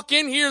can walk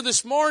in here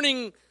this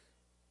morning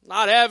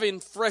not having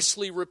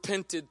freshly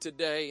repented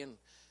today. And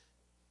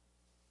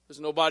there's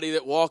nobody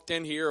that walked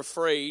in here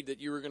afraid that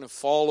you were going to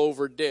fall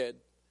over dead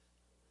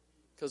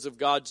because of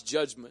God's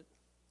judgment.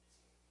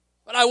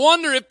 But I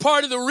wonder if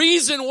part of the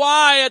reason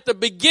why at the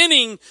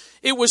beginning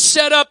it was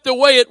set up the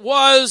way it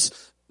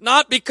was,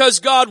 not because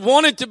God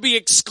wanted to be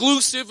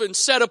exclusive and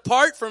set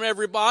apart from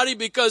everybody,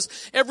 because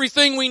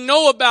everything we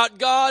know about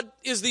God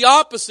is the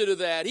opposite of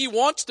that. He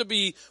wants to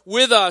be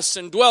with us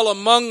and dwell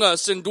among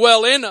us and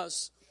dwell in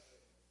us.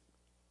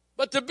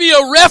 But to be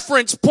a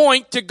reference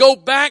point to go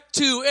back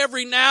to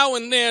every now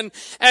and then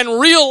and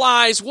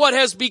realize what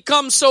has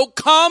become so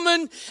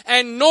common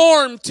and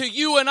norm to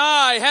you and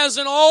I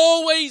hasn't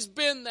always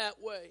been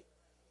that way.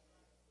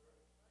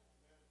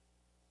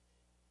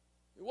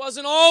 It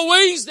wasn't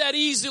always that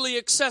easily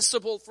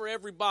accessible for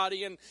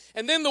everybody. And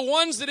then the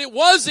ones that it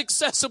was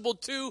accessible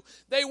to,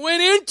 they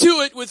went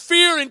into it with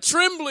fear and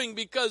trembling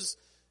because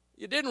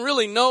you didn't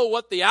really know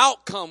what the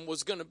outcome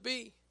was going to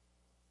be.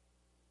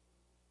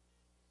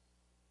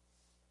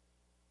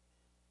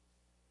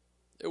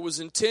 It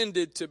was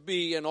intended to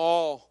be an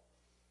awe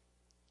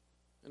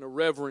and a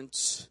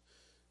reverence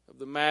of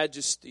the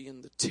majesty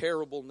and the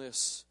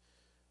terribleness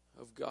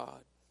of God.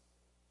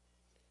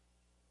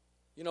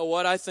 You know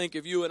what? I think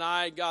if you and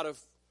I got a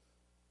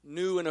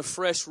new and a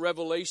fresh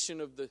revelation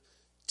of the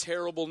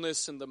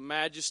terribleness and the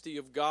majesty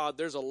of God,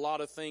 there's a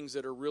lot of things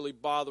that are really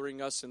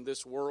bothering us in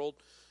this world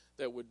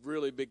that would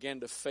really begin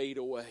to fade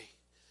away.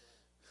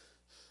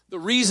 The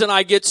reason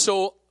I get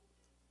so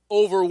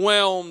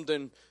overwhelmed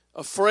and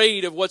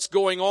afraid of what's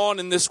going on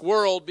in this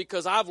world,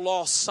 because I've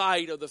lost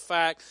sight of the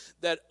fact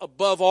that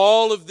above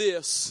all of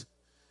this,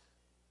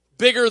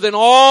 bigger than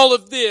all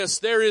of this,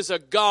 there is a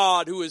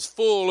God who is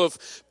full of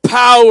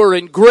power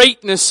and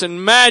greatness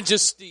and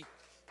majesty.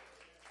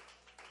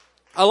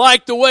 I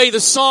like the way the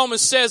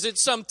psalmist says it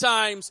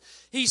sometimes.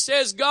 He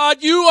says,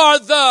 God, you are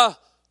the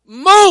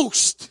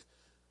most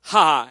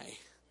high.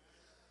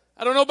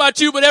 I don't know about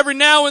you, but every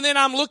now and then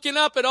I'm looking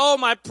up at all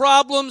my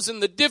problems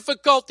and the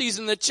difficulties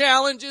and the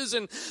challenges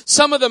and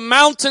some of the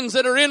mountains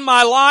that are in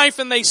my life,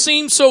 and they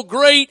seem so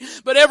great,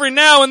 but every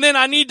now and then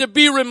I need to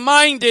be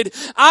reminded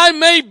I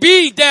may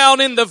be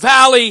down in the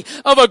valley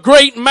of a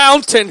great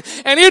mountain,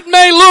 and it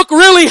may look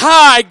really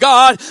high,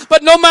 God,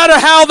 but no matter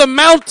how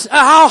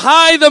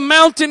high the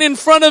mountain in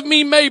front of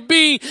me may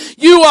be,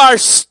 you are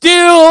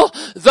still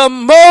the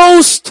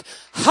most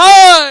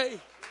high.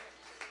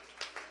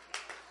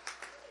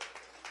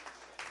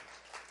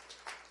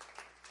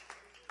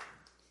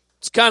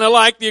 Kind of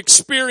like the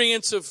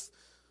experience of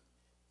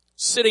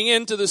sitting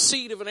into the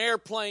seat of an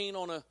airplane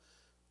on a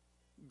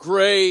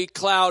gray,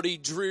 cloudy,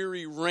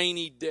 dreary,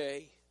 rainy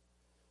day.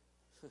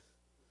 You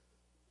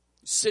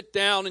sit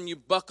down and you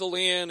buckle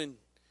in, and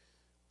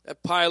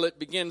that pilot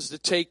begins to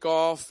take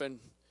off. And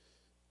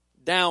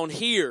down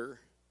here,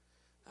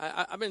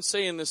 I've been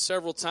saying this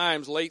several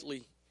times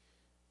lately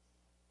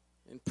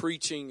in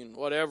preaching and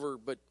whatever,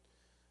 but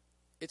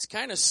it's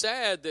kind of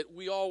sad that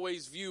we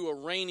always view a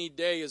rainy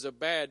day as a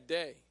bad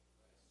day.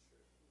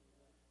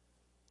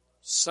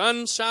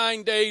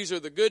 Sunshine days are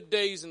the good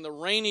days and the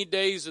rainy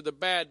days are the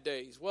bad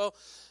days. Well,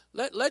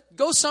 let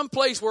go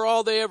someplace where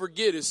all they ever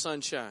get is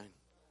sunshine.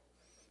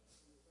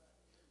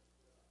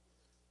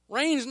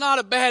 Rain's not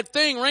a bad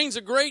thing. Rain's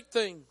a great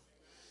thing.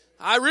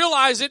 I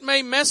realize it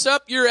may mess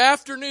up your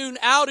afternoon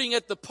outing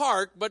at the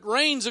park, but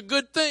rain's a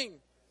good thing.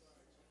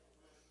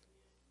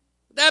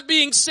 That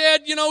being said,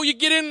 you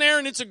get in there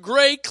and it's a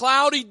gray,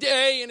 cloudy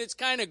day and it's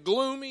kind of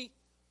gloomy.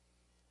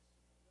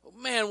 Oh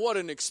man,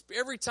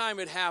 every time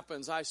it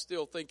happens, I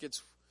still think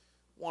it's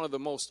one of the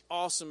most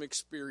awesome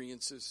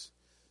experiences.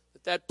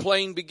 That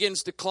plane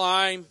begins to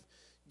climb,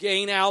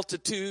 gain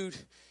altitude,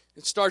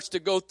 it starts to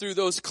go through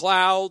those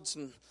clouds,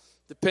 and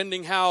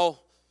depending how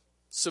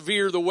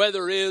severe the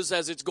weather is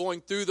as it's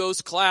going through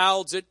those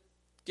clouds, it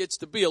gets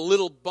to be a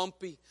little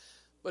bumpy.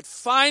 But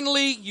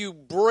finally, you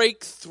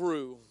break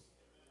through.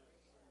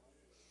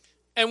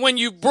 And when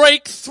you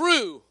break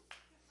through,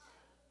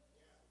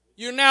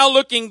 you're now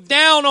looking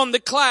down on the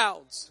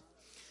clouds.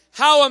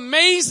 How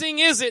amazing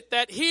is it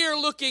that here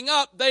looking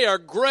up, they are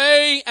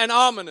gray and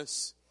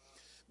ominous.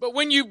 But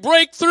when you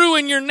break through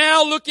and you're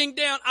now looking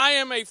down, I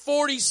am a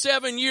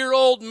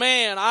 47-year-old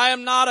man. I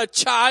am not a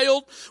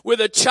child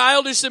with a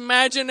childish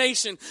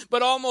imagination.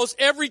 But almost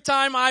every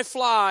time I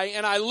fly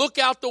and I look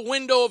out the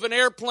window of an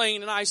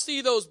airplane and I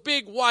see those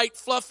big, white,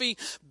 fluffy,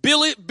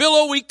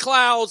 billowy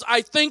clouds,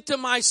 I think to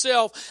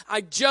myself,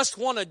 I just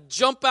want to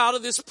jump out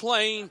of this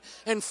plane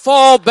and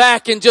fall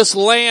back and just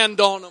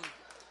land on them.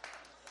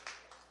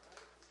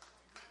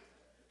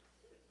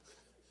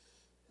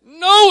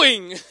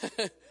 Knowing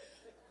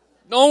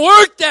don't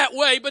work that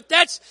way, but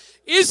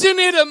isn't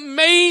it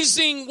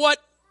amazing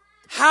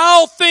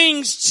how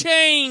things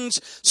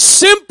change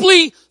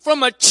simply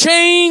from a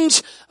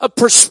change of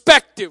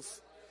perspective?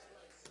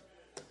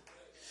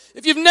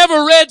 If you've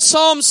never read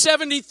Psalm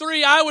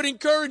 73, I would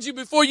encourage you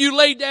before you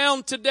lay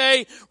down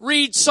today,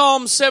 read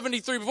Psalm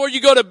 73. Before you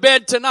go to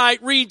bed tonight,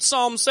 read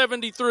Psalm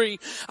 73.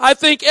 I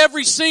think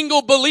every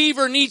single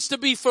believer needs to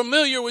be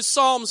familiar with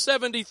Psalm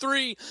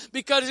 73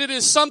 because it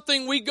is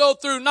something we go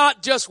through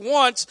not just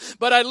once,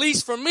 but at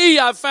least for me,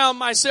 I've found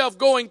myself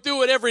going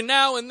through it every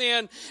now and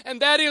then.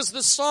 And that is,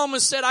 the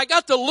psalmist said, I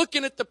got to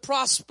looking at the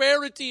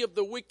prosperity of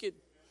the wicked.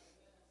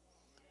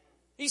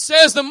 He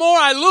says, the more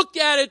I looked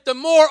at it, the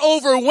more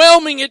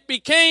overwhelming it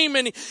became.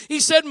 And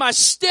he said, my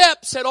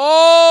steps had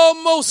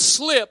almost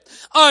slipped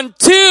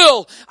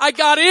until I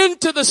got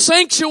into the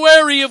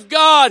sanctuary of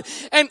God.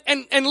 And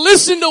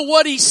listen to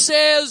what he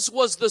says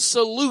was the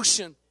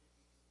solution.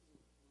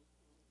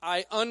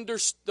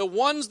 The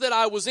ones that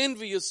I was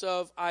envious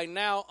of, I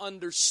now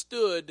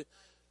understood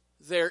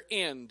their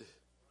end.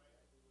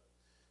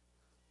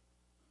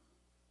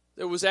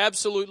 There was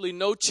absolutely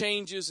no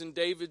changes in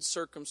David's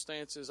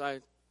circumstances.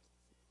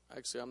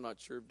 Actually, I'm not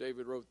sure if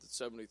David wrote the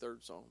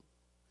 73rd Psalm.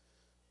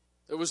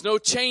 There was no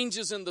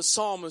changes in the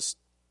psalmist.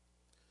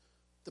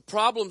 The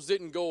problems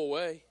didn't go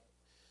away.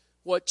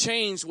 What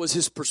changed was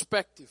his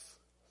perspective.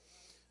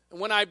 And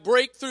when I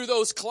break through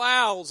those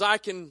clouds, I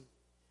can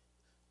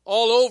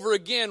all over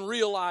again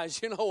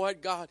realize, you know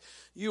what, God,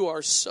 you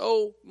are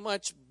so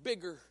much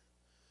bigger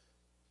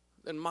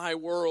than my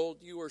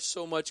world. You are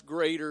so much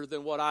greater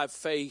than what I've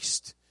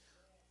faced.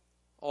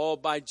 All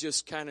by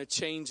just kind of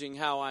changing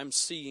how I'm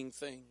seeing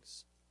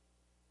things.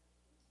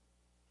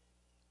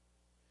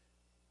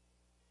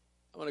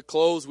 I'm going to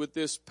close with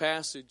this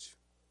passage.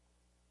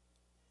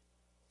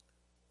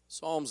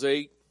 Psalms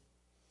 8.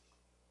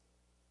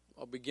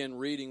 I'll begin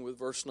reading with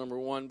verse number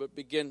 1. But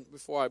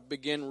before I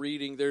begin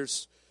reading,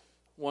 there's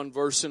one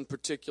verse in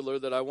particular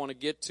that I want to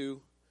get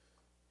to,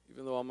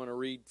 even though I'm going to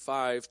read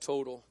 5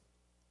 total.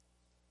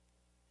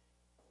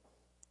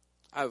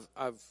 I've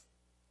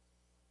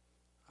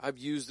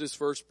used this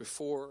verse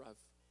before.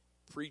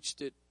 I've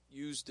preached it,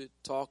 used it,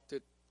 talked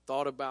it,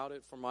 thought about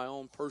it for my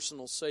own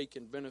personal sake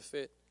and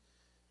benefit.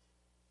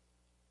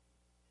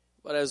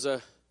 But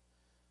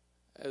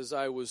as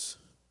I was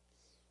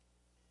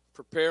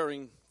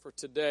preparing for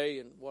today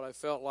and what I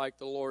felt like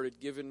the Lord had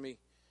given me,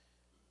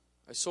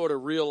 I sort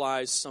of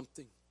realized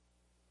something.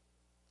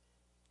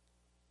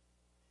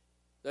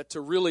 That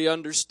to really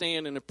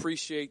understand and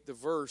appreciate the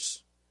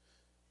verse,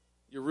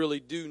 you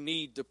really do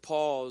need to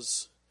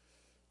pause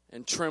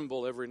and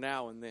tremble every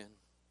now and then.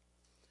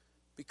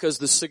 Because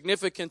the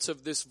significance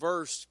of this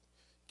verse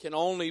can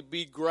only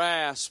be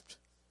grasped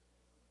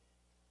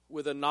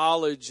with a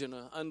knowledge and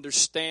an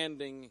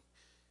understanding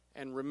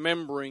and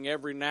remembering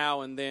every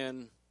now and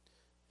then,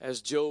 as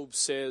Job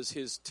says,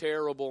 his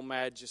terrible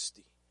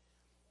majesty.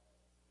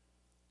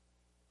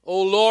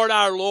 O Lord,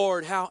 our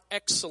Lord, how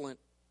excellent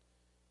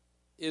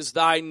is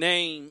thy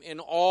name in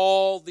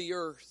all the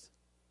earth,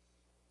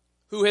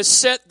 who has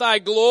set thy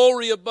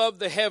glory above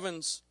the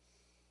heavens.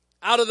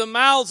 Out of the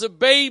mouths of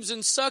babes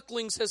and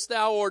sucklings hast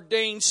thou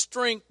ordained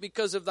strength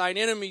because of thine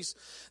enemies,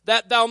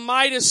 that thou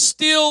mightest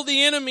still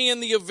the enemy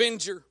and the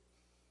avenger.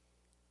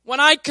 When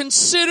I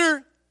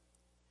consider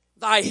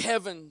thy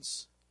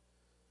heavens,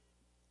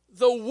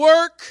 the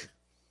work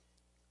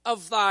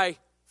of thy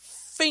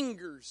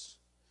fingers.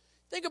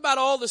 Think about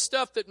all the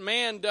stuff that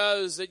man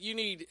does that you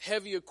need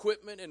heavy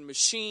equipment and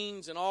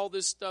machines and all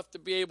this stuff to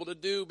be able to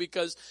do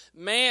because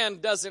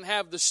man doesn't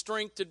have the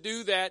strength to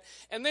do that.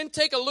 And then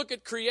take a look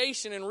at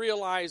creation and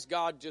realize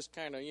God just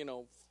kind of,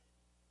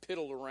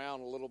 piddle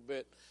around a little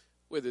bit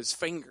with his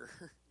finger.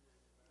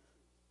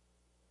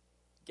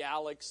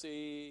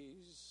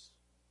 Galaxies,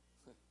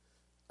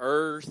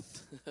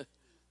 earth.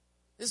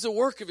 This is the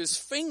work of his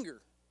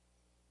finger.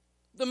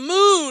 The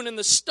moon and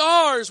the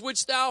stars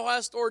which thou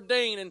hast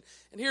ordained.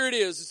 And here it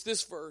is. It's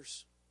this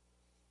verse.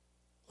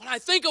 When I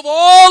think of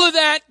all of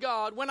that,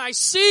 God, when I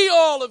see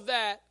all of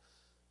that,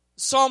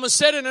 the psalmist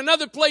said in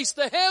another place,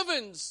 the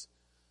heavens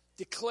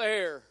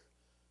declare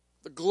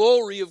the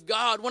glory of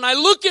God. When I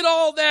look at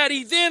all that,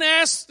 he then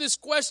asks this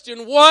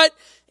question, what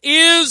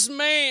is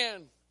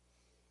man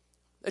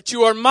that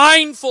you are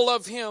mindful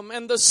of him,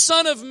 and the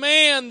Son of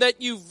Man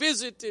that you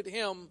visited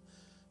him?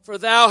 For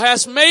thou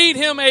hast made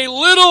him a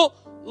little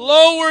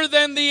lower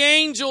than the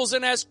angels,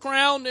 and hast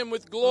crowned him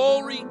with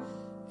glory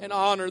and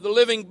honor. The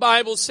Living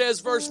Bible says,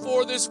 verse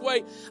 4 this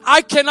way,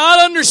 I cannot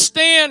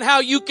understand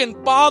how you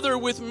can bother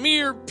with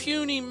mere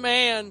puny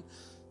man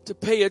to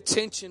pay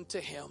attention to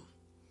him.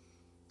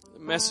 The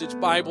Message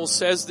Bible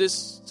says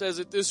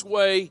it this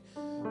way,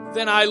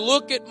 then I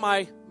look at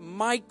my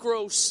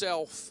micro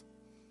self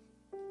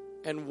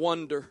and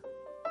wonder,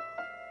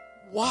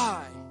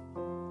 why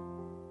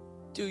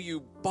do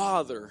you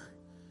bother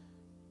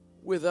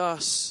with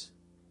us?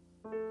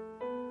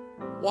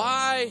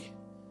 Why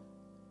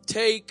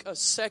take a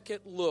second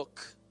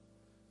look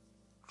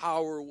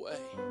our way?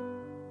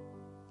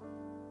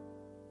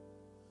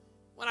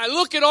 When I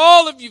look at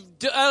all of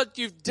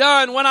you've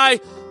done, when I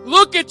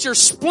look at your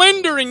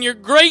splendor and your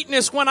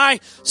greatness, when I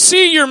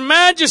see your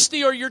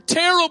majesty or your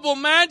terrible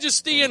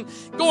majesty, and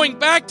going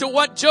back to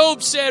what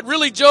Job said,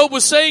 really Job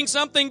was saying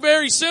something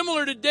very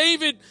similar to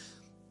David.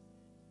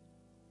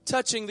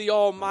 Touching the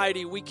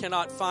Almighty, we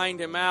cannot find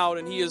him out,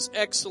 and he is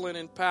excellent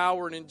in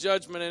power and in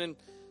judgment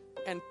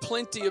and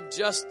plenty of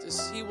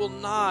justice. He will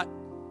not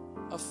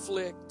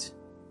afflict.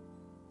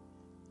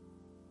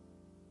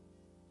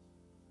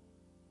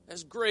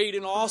 As great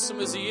and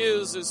awesome as he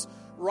is, as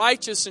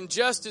righteous and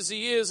just as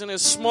he is, and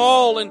as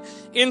small and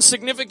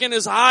insignificant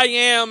as I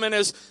am, and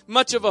as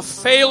much of a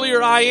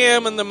failure I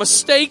am, and the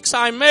mistakes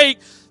I make,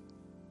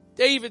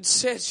 David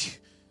says,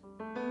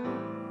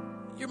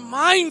 you're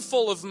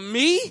mindful of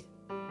me?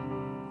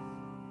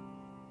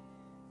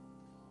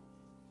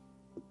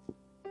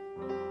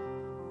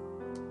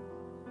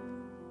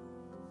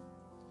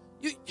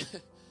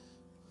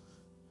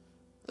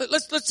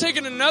 Let's take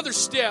it another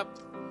step.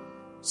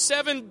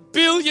 7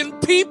 billion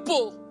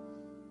people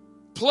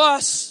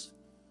plus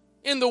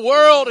in the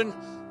world. And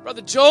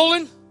Brother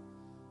Jolin,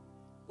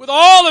 with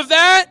all of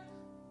that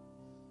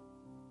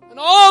and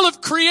all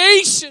of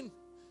creation,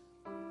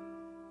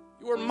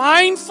 you are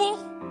mindful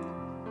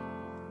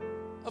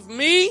of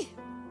me.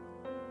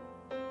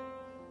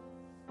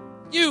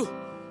 You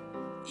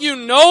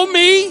know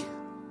me.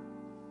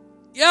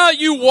 Yeah,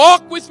 you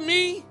walk with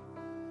me.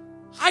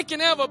 I can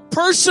have a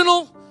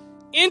personal,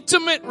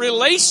 intimate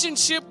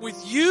relationship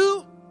with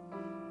you.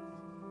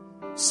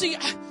 See,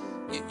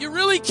 you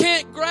really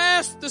can't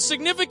grasp the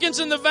significance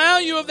and the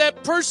value of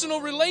that personal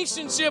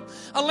relationship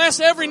unless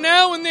every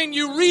now and then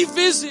you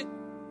revisit.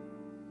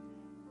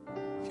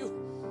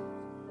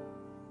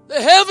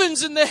 The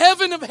heavens and the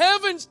heaven of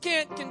heavens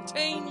can't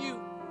contain you.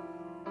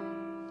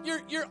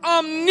 You're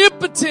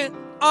omnipotent,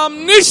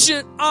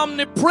 omniscient,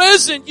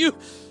 omnipresent.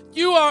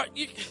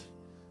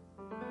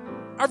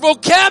 Our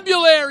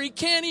vocabulary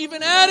can't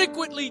even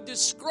adequately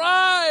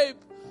describe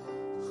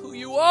who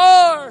you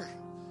are.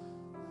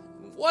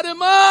 What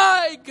am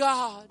I,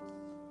 God?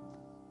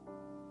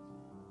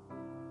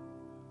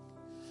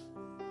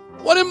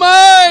 What am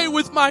I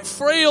with my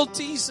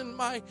frailties and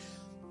my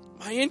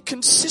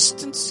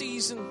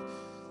inconsistencies and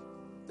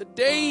the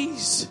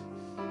days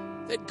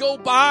that go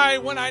by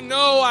when I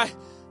know I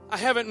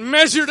haven't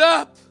measured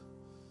up?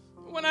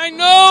 When I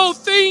know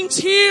things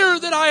here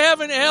that I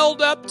haven't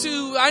held up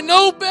to? I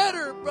know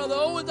better, Brother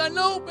Owens, I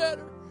know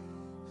better.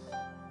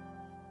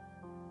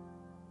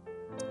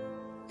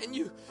 And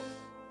you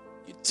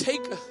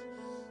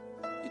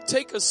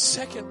take a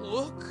second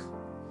look.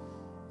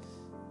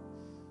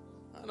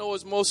 I know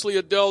it's mostly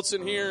adults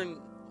in here, and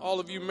all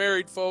of you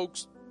married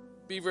folks,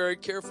 be very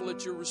careful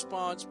at your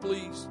response,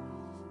 please.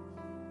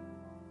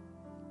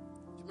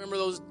 Remember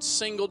those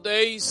single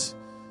days?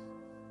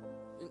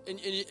 And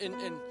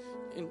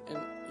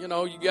you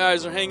know, you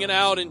guys are hanging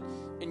out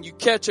and you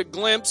catch a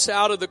glimpse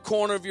out of the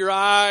corner of your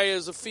eye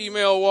as a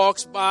female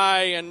walks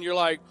by, and you're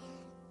like,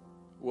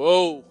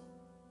 whoa.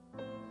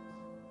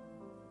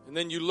 And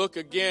then you look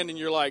again and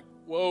you're like,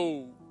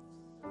 whoa.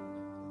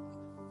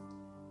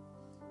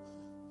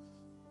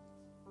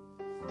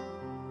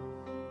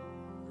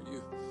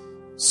 You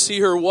see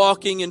her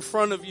walking in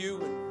front of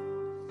you. And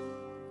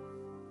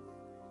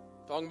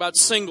talking about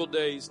single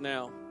days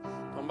now.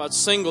 Talking about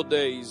single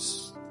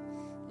days.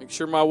 Make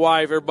sure my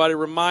wife, everybody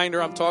remind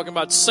her I'm talking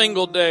about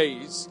single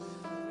days.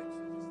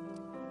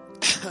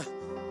 The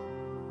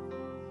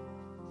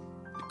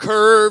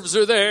curves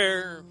are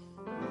there.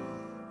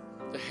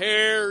 The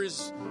hair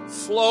is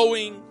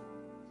flowing.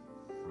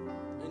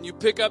 And you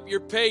pick up your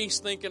pace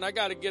thinking, I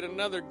got to get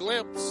another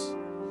glimpse.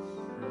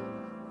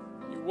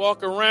 You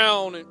walk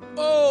around and,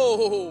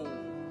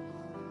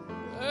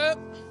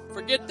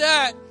 forget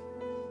that.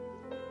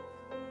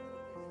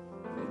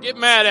 Don't get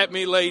mad at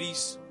me,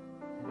 ladies.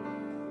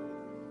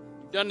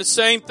 You've done the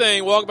same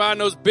thing. Walk behind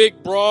those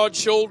big, broad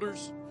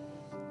shoulders.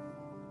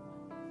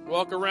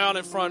 Walk around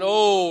in front.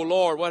 Oh,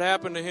 Lord, what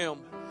happened to him?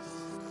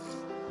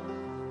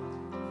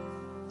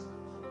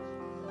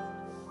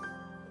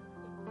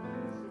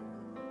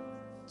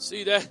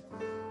 See that?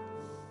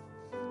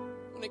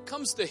 When it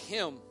comes to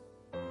him,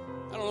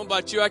 I don't know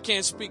about you, I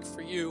can't speak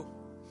for you.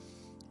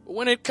 But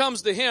when it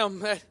comes to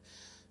him,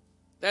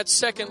 that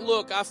second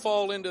look, I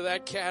fall into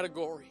that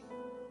category.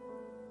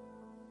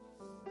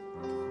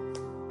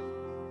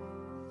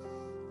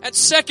 That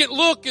second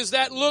look is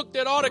that look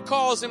that ought to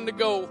cause him to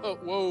go, oh,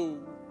 whoa.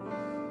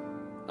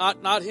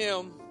 Not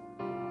him.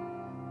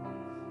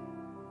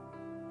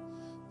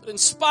 But in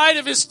spite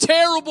of his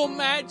terrible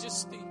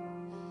majesty,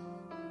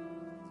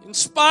 in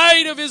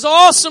spite of his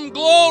awesome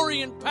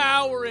glory and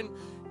power and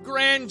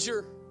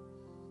grandeur,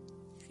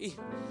 he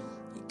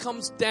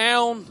comes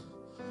down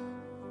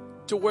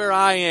to where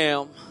I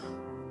am.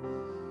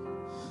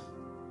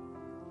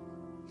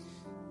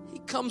 He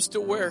comes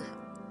to where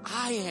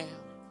I am.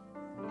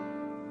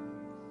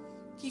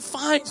 He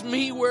finds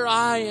me where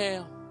I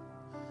am.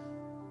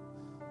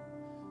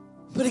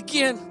 But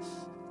again,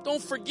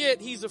 don't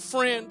forget he's a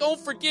friend. Don't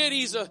forget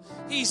he's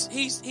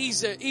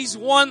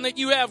one that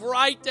you have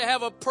right to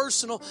have a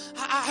personal.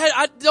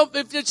 I don't,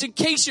 if it's in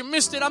case you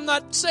missed it, I'm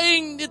not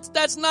saying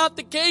that's not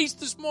the case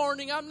this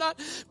morning. I'm not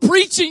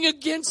preaching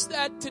against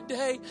that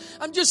today.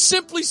 I'm just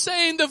simply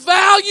saying the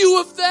value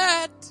of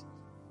that,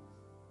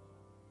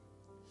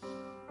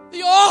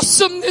 the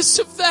awesomeness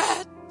of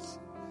that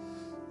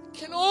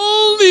can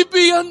only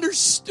be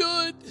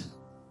understood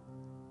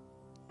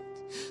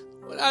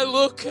when I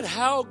look at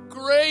how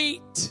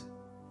great.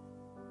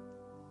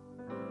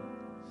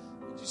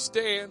 Would you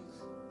stand?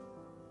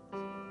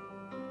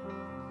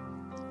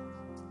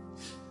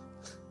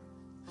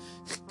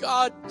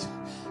 God,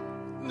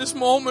 in this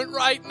moment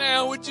right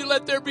now, would you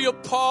let there be a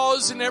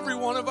pause in every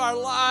one of our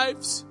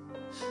lives?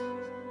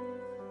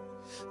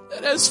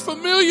 That as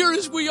familiar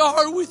as we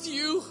are with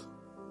you,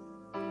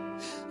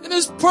 and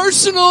as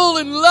personal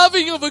and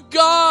loving of a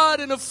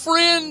God and a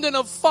friend and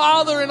a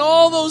father and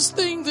all those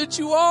things that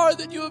you are,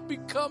 that you have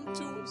become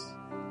to us.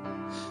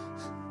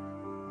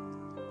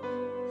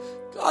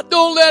 God,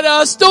 don't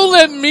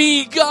let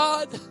me,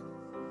 God,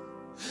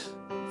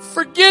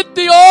 forget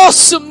the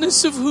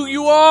awesomeness of who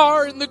you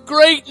are and the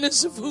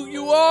greatness of who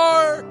you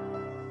are.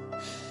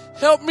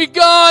 Help me,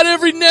 God,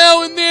 every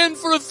now and then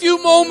for a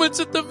few moments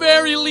at the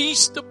very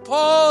least to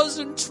pause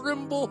and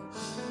tremble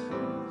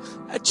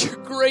at your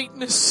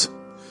greatness,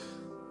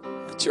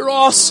 at your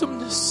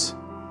awesomeness.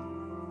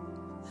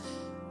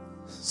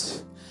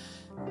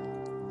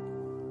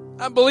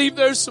 I believe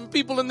there's some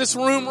people in this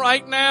room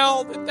right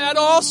now that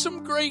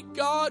awesome, great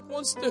God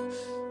wants to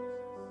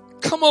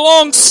come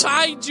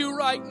alongside you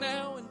right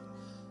now and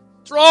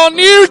draw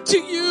near to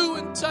you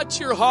and touch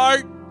your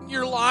heart,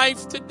 your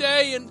life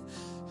today. And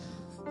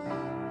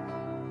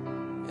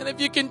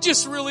if you can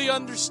just really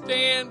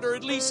understand or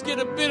at least get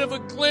a bit of a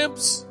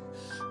glimpse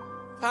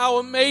of how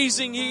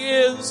amazing He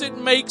is, it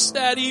makes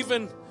that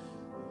even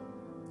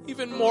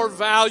more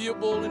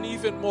valuable and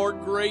even more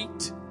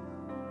great.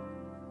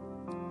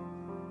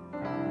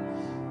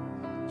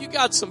 You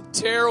got some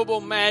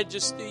terrible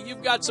majesty.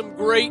 You've got some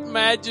great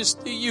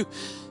majesty. You've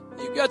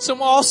got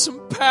some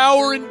awesome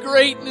power and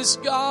greatness,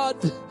 God.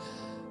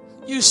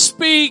 You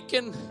speak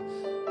and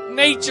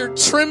nature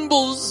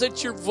trembles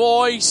at your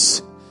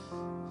voice.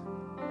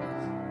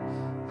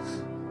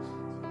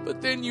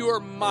 But then you are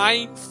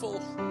mindful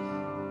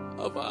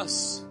of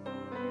us.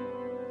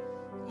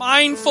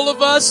 Mindful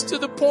of us to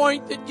the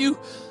point that you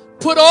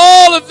put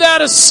all of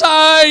that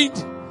aside,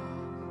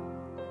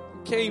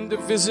 came to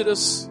visit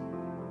us.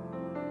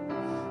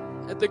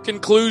 At the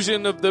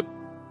conclusion of the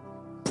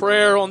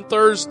prayer on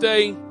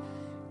Thursday,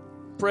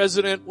 the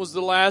president was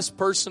the last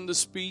person to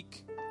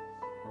speak.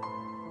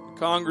 The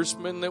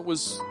congressman that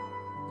was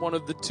one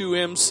of the two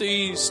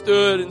MCs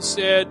stood and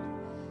said,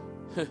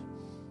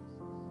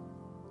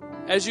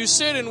 as you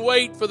sit and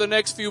wait for the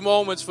next few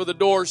moments for the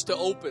doors to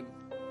open,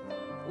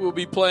 we'll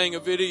be playing a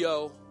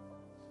video.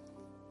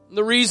 And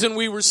the reason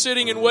we were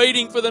sitting and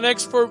waiting for the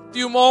next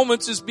few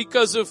moments is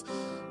because of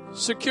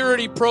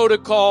security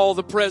protocol.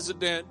 The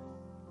president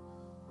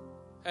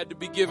had to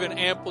be given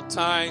ample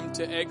time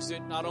to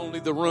exit not only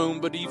the room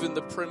but even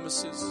the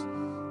premises.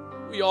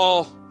 We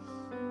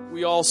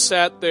all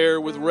sat there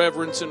with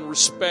reverence and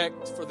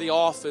respect for the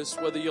office,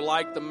 whether you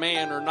like the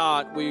man or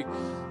not. We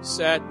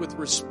sat with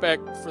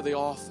respect for the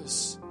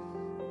office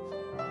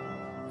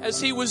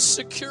as he was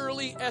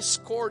securely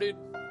escorted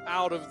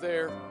out of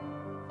there.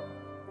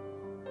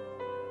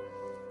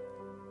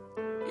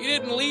 He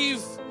didn't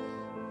leave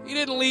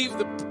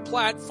the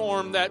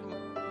platform that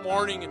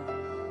morning and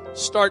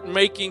start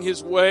making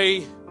his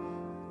way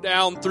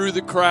down through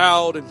the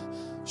crowd and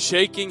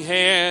shaking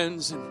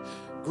hands and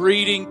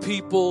greeting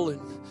people.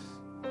 And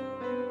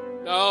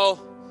no,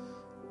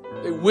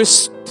 they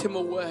whisked him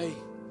away.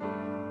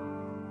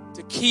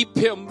 to keep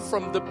him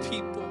from the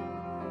people.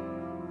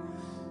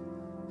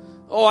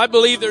 Oh, I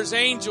believe there's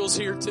angels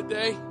here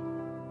today.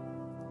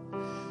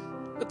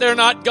 But they're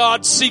not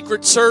God's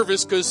secret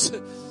service because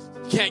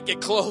you can't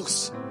get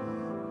close.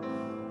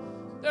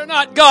 They're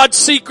not God's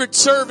secret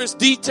service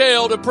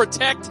detail to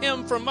protect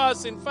him from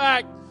us. In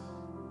fact,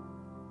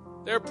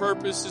 their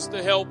purpose is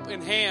to help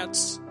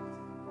enhance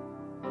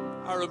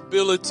our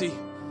ability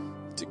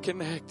to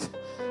connect.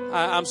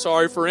 I'm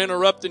sorry for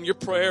interrupting your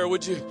prayer.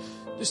 Would you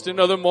just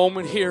another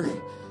moment here?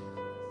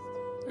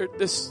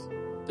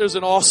 There's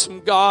an awesome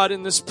God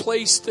in this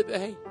place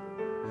today.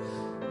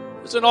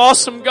 There's an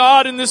awesome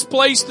God in this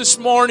place this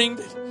morning.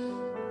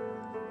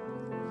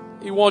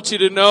 He wants you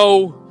to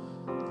know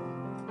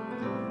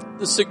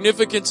the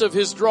significance of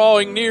his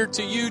drawing near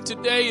to you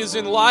today is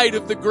in light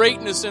of the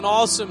greatness and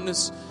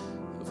awesomeness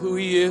of who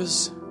he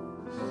is.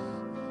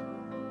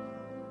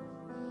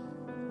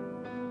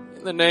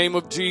 In the name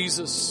of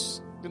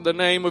Jesus, in the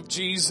name of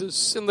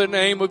Jesus, in the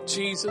name of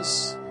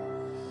Jesus.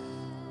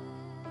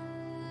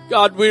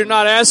 God, we're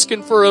not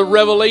asking for a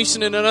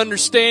revelation and an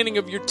understanding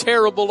of your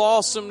terrible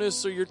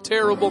awesomeness or your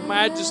terrible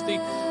majesty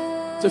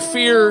to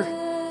fear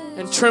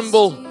and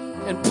tremble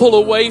and pull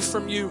away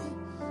from you.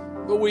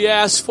 But we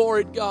ask for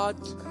it, God,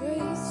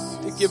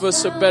 to give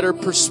us a better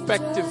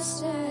perspective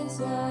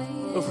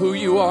of who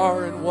you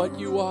are and what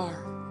you are.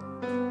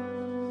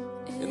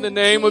 In the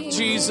name of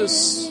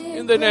Jesus,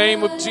 in the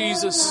name of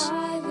Jesus,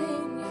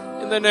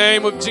 in the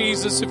name of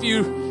Jesus. If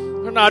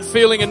you are not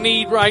feeling a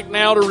need right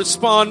now to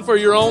respond for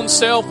your own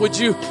self, would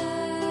you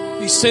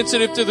be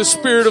sensitive to the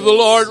Spirit of the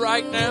Lord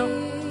right now?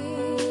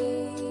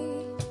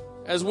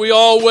 As we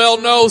all well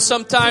know,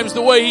 sometimes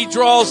the way he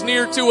draws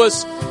near to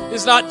us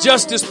is not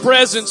just his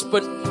presence,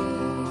 but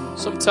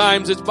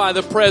sometimes it's by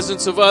the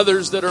presence of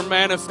others that are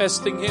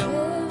manifesting him.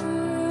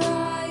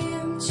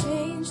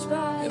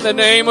 In the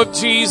name of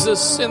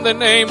Jesus, in the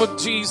name of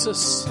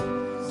Jesus.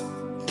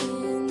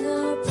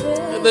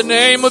 In the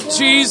name of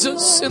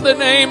Jesus, in the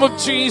name of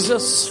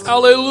Jesus.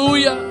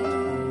 Hallelujah.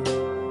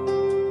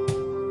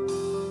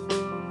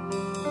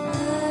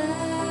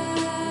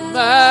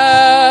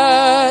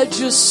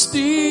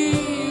 Majesty,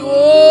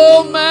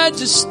 oh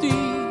majesty,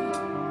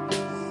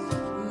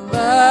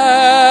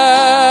 majesty.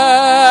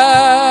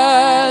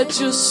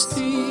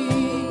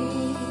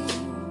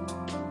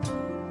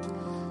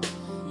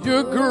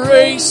 Your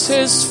grace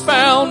has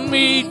found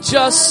me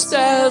just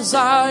as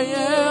I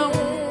am.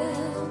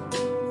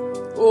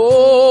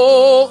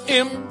 Oh,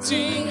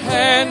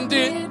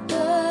 empty-handed,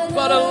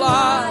 but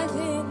alive.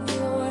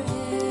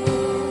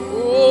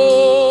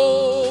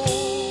 Oh,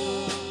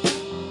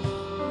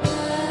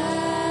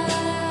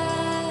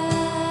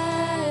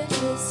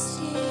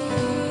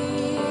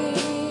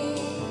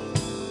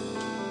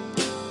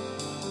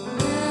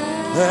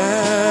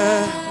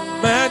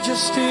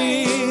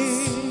 majesty.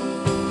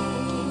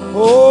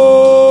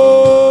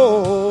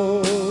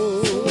 Oh,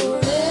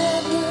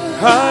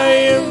 I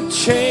am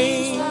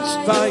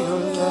changed by your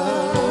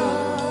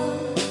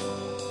love.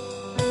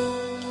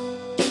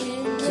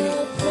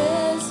 The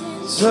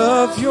presence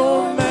of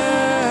your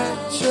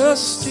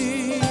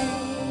majesty.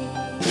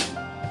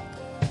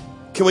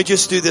 Can we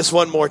just do this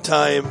one more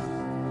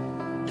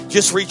time?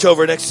 Just reach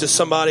over next to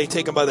somebody,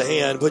 take them by the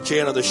hand, put your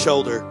hand on the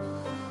shoulder.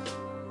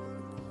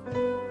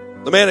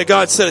 The man of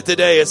God said it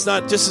today.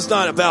 This is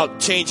not about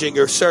changing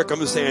your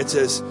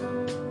circumstances.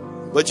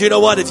 But you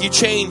know what? If you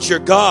change your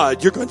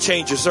God, you're going to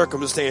change your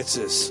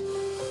circumstances.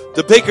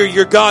 The bigger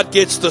your God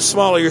gets, the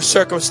smaller your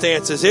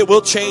circumstances. It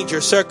will change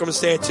your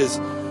circumstances.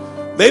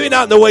 Maybe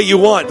not in the way you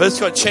want, but it's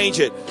going to change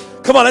it.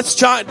 Come on, let's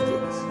join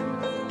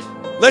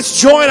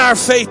our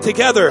faith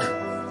together.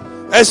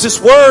 As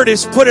this word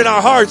is put in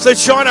our hearts,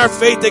 let's join our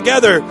faith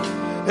together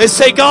and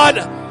say, God,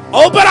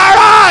 open our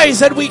eyes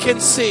that we can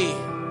see.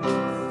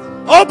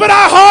 Open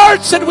our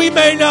hearts and we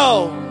may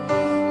know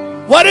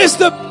what is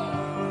the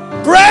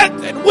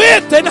breadth and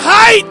width and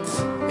height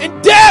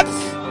and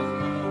depth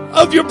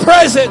of your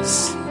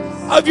presence,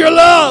 of your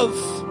love,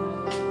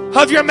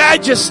 of your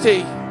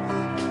majesty,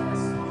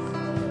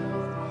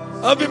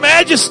 of your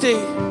majesty.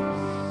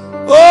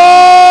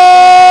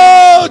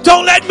 Oh,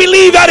 don't let me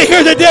leave out of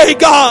here today,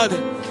 God,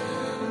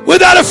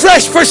 without a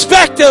fresh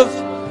perspective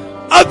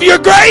of your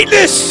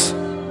greatness,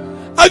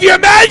 of your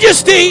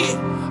majesty,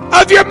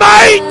 of your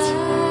might.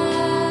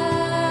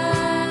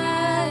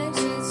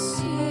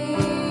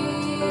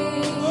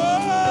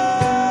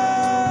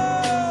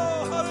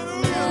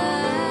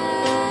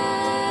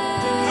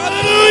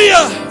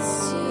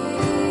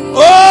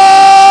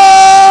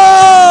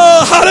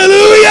 Oh,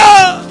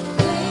 hallelujah.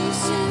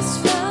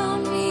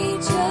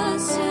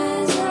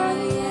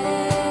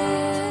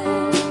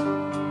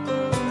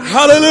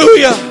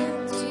 Hallelujah.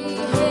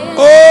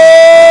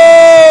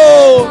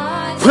 Oh,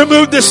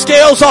 remove the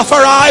scales off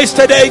our eyes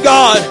today,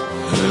 God.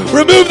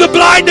 Remove the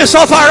blindness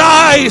off our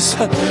eyes.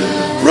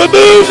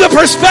 Remove the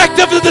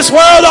perspective of this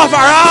world off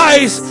our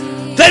eyes,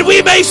 that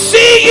we may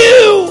see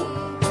you.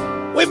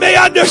 We may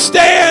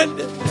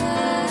understand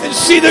and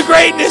see the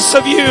greatness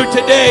of you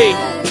today.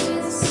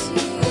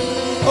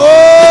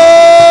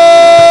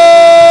 Oh,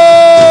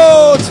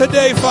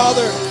 today,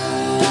 Father.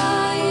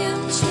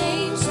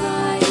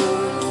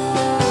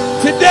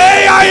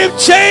 Today I am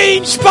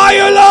changed by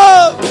your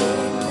love.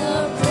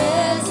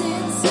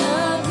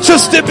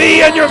 Just to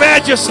be in your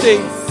majesty.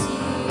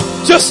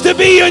 Just to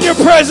be in your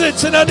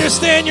presence and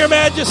understand your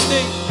majesty.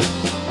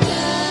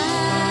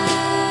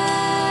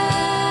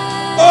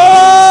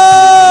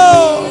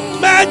 Oh,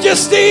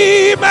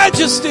 majesty,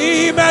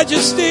 majesty,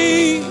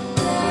 majesty.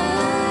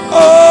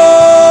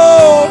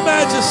 Oh,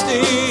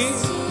 majesty.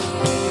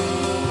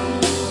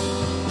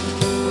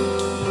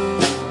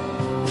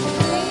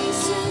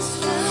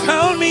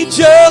 Found me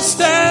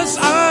just as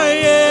I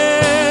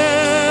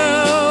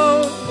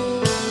am,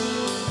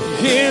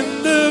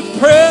 in the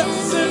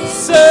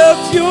presence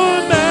of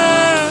your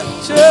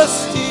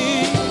majesty.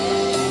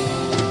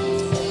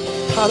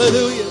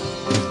 Hallelujah.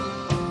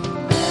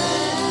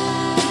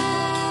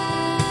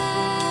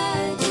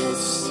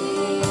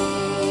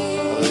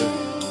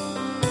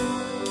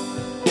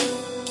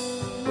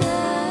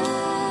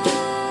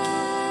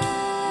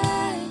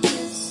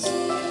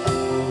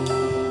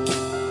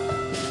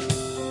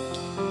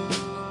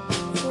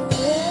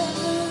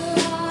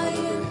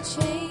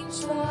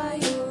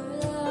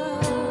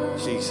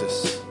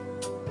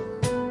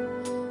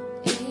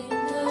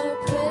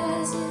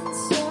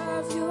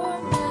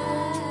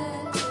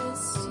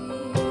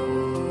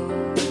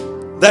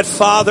 That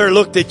father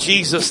looked at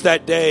Jesus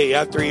that day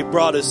after he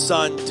brought his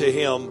son to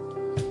him.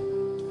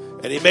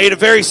 And he made a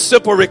very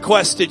simple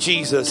request to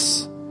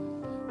Jesus.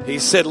 He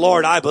said,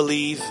 Lord, I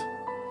believe.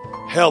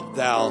 Help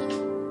thou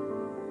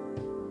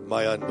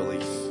my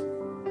unbelief.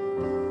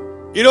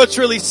 You know, it's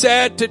really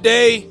sad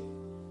today.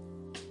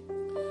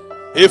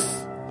 If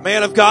a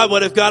man of God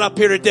would have got up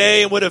here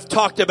today and would have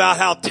talked about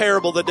how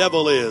terrible the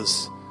devil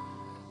is,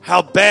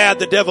 how bad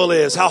the devil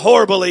is, how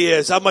horrible he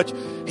is, how much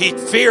he'd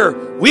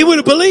fear, we would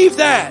have believed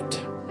that.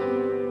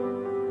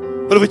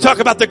 But if we talk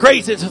about the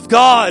greatness of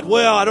God,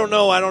 well, I don't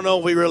know,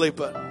 we really,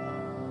 but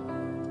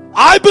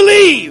I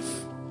believe.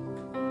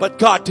 But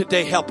God,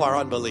 today help our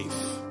unbelief.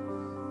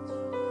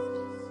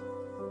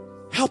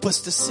 Help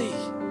us to see.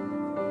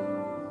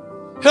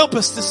 Help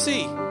us to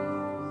see.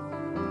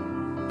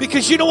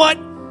 Because you know what?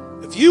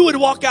 If you would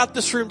walk out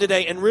this room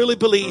today and really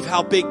believe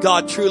how big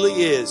God truly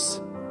is,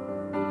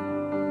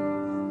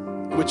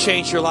 it would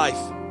change your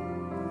life.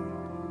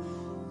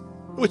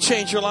 It would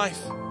change your life.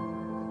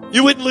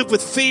 You wouldn't live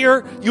with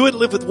fear. You wouldn't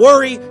live with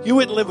worry. You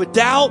wouldn't live with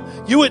doubt.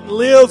 You wouldn't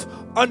live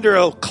under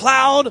a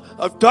cloud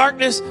of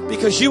darkness,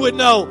 because you would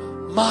know,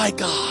 my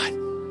God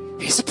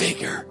is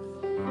bigger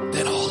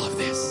than all of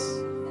this.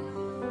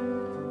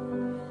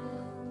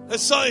 The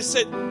song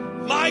said,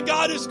 my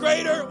God is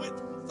greater.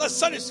 That's a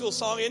Sunday school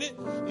song, isn't it?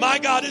 My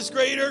God is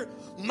greater.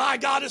 My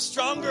God is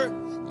stronger.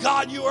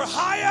 God, you are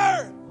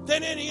higher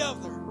than any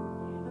other.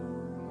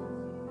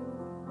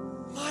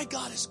 My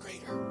God is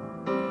greater.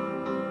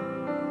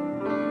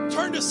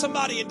 Turn to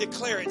somebody and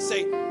declare it.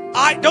 Say,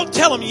 don't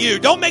tell them you.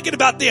 Don't make it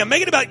about them.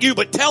 Make it about you,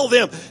 but tell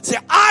them. Say,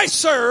 I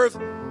serve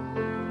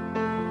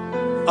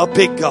a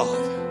big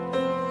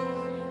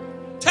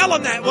God. Tell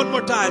them that one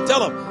more time.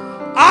 Tell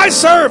them, I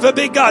serve a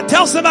big God.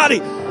 Tell somebody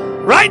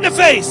right in the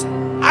face,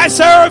 I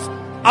serve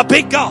a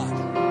big God.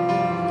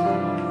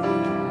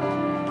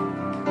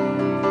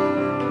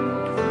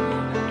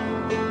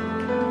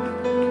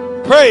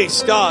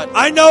 Praise God.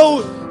 I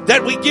know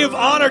that we give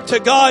honor to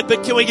God,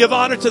 but can we give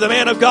honor to the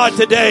man of God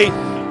today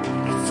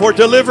for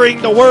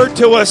delivering the word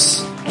to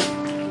us?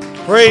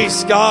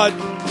 Praise God.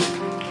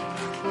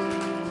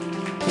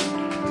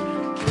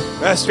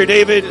 Pastor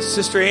David,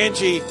 Sister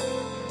Angie,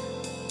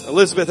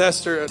 Elizabeth,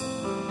 Esther,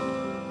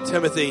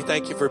 Timothy,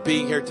 thank you for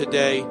being here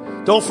today.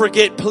 Don't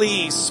forget,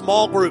 please,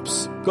 small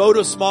groups. Go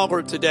to small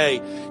group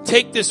today.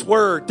 Take this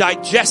word,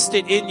 digest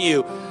it in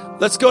you.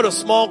 Let's go to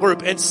small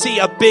group and see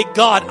a big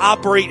God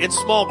operate in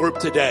small group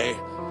today.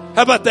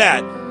 How about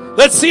that?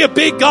 Let's see a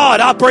big God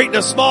operate in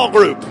a small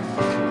group.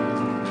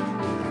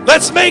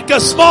 Let's make a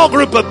small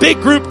group a big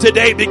group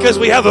today, because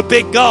we have a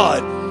big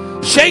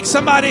God. Shake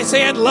somebody's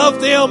hand. Love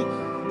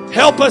them.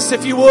 Help us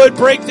if you would.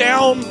 Break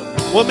down.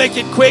 We'll make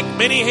it quick.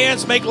 Many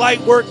hands make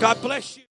light work. God bless you.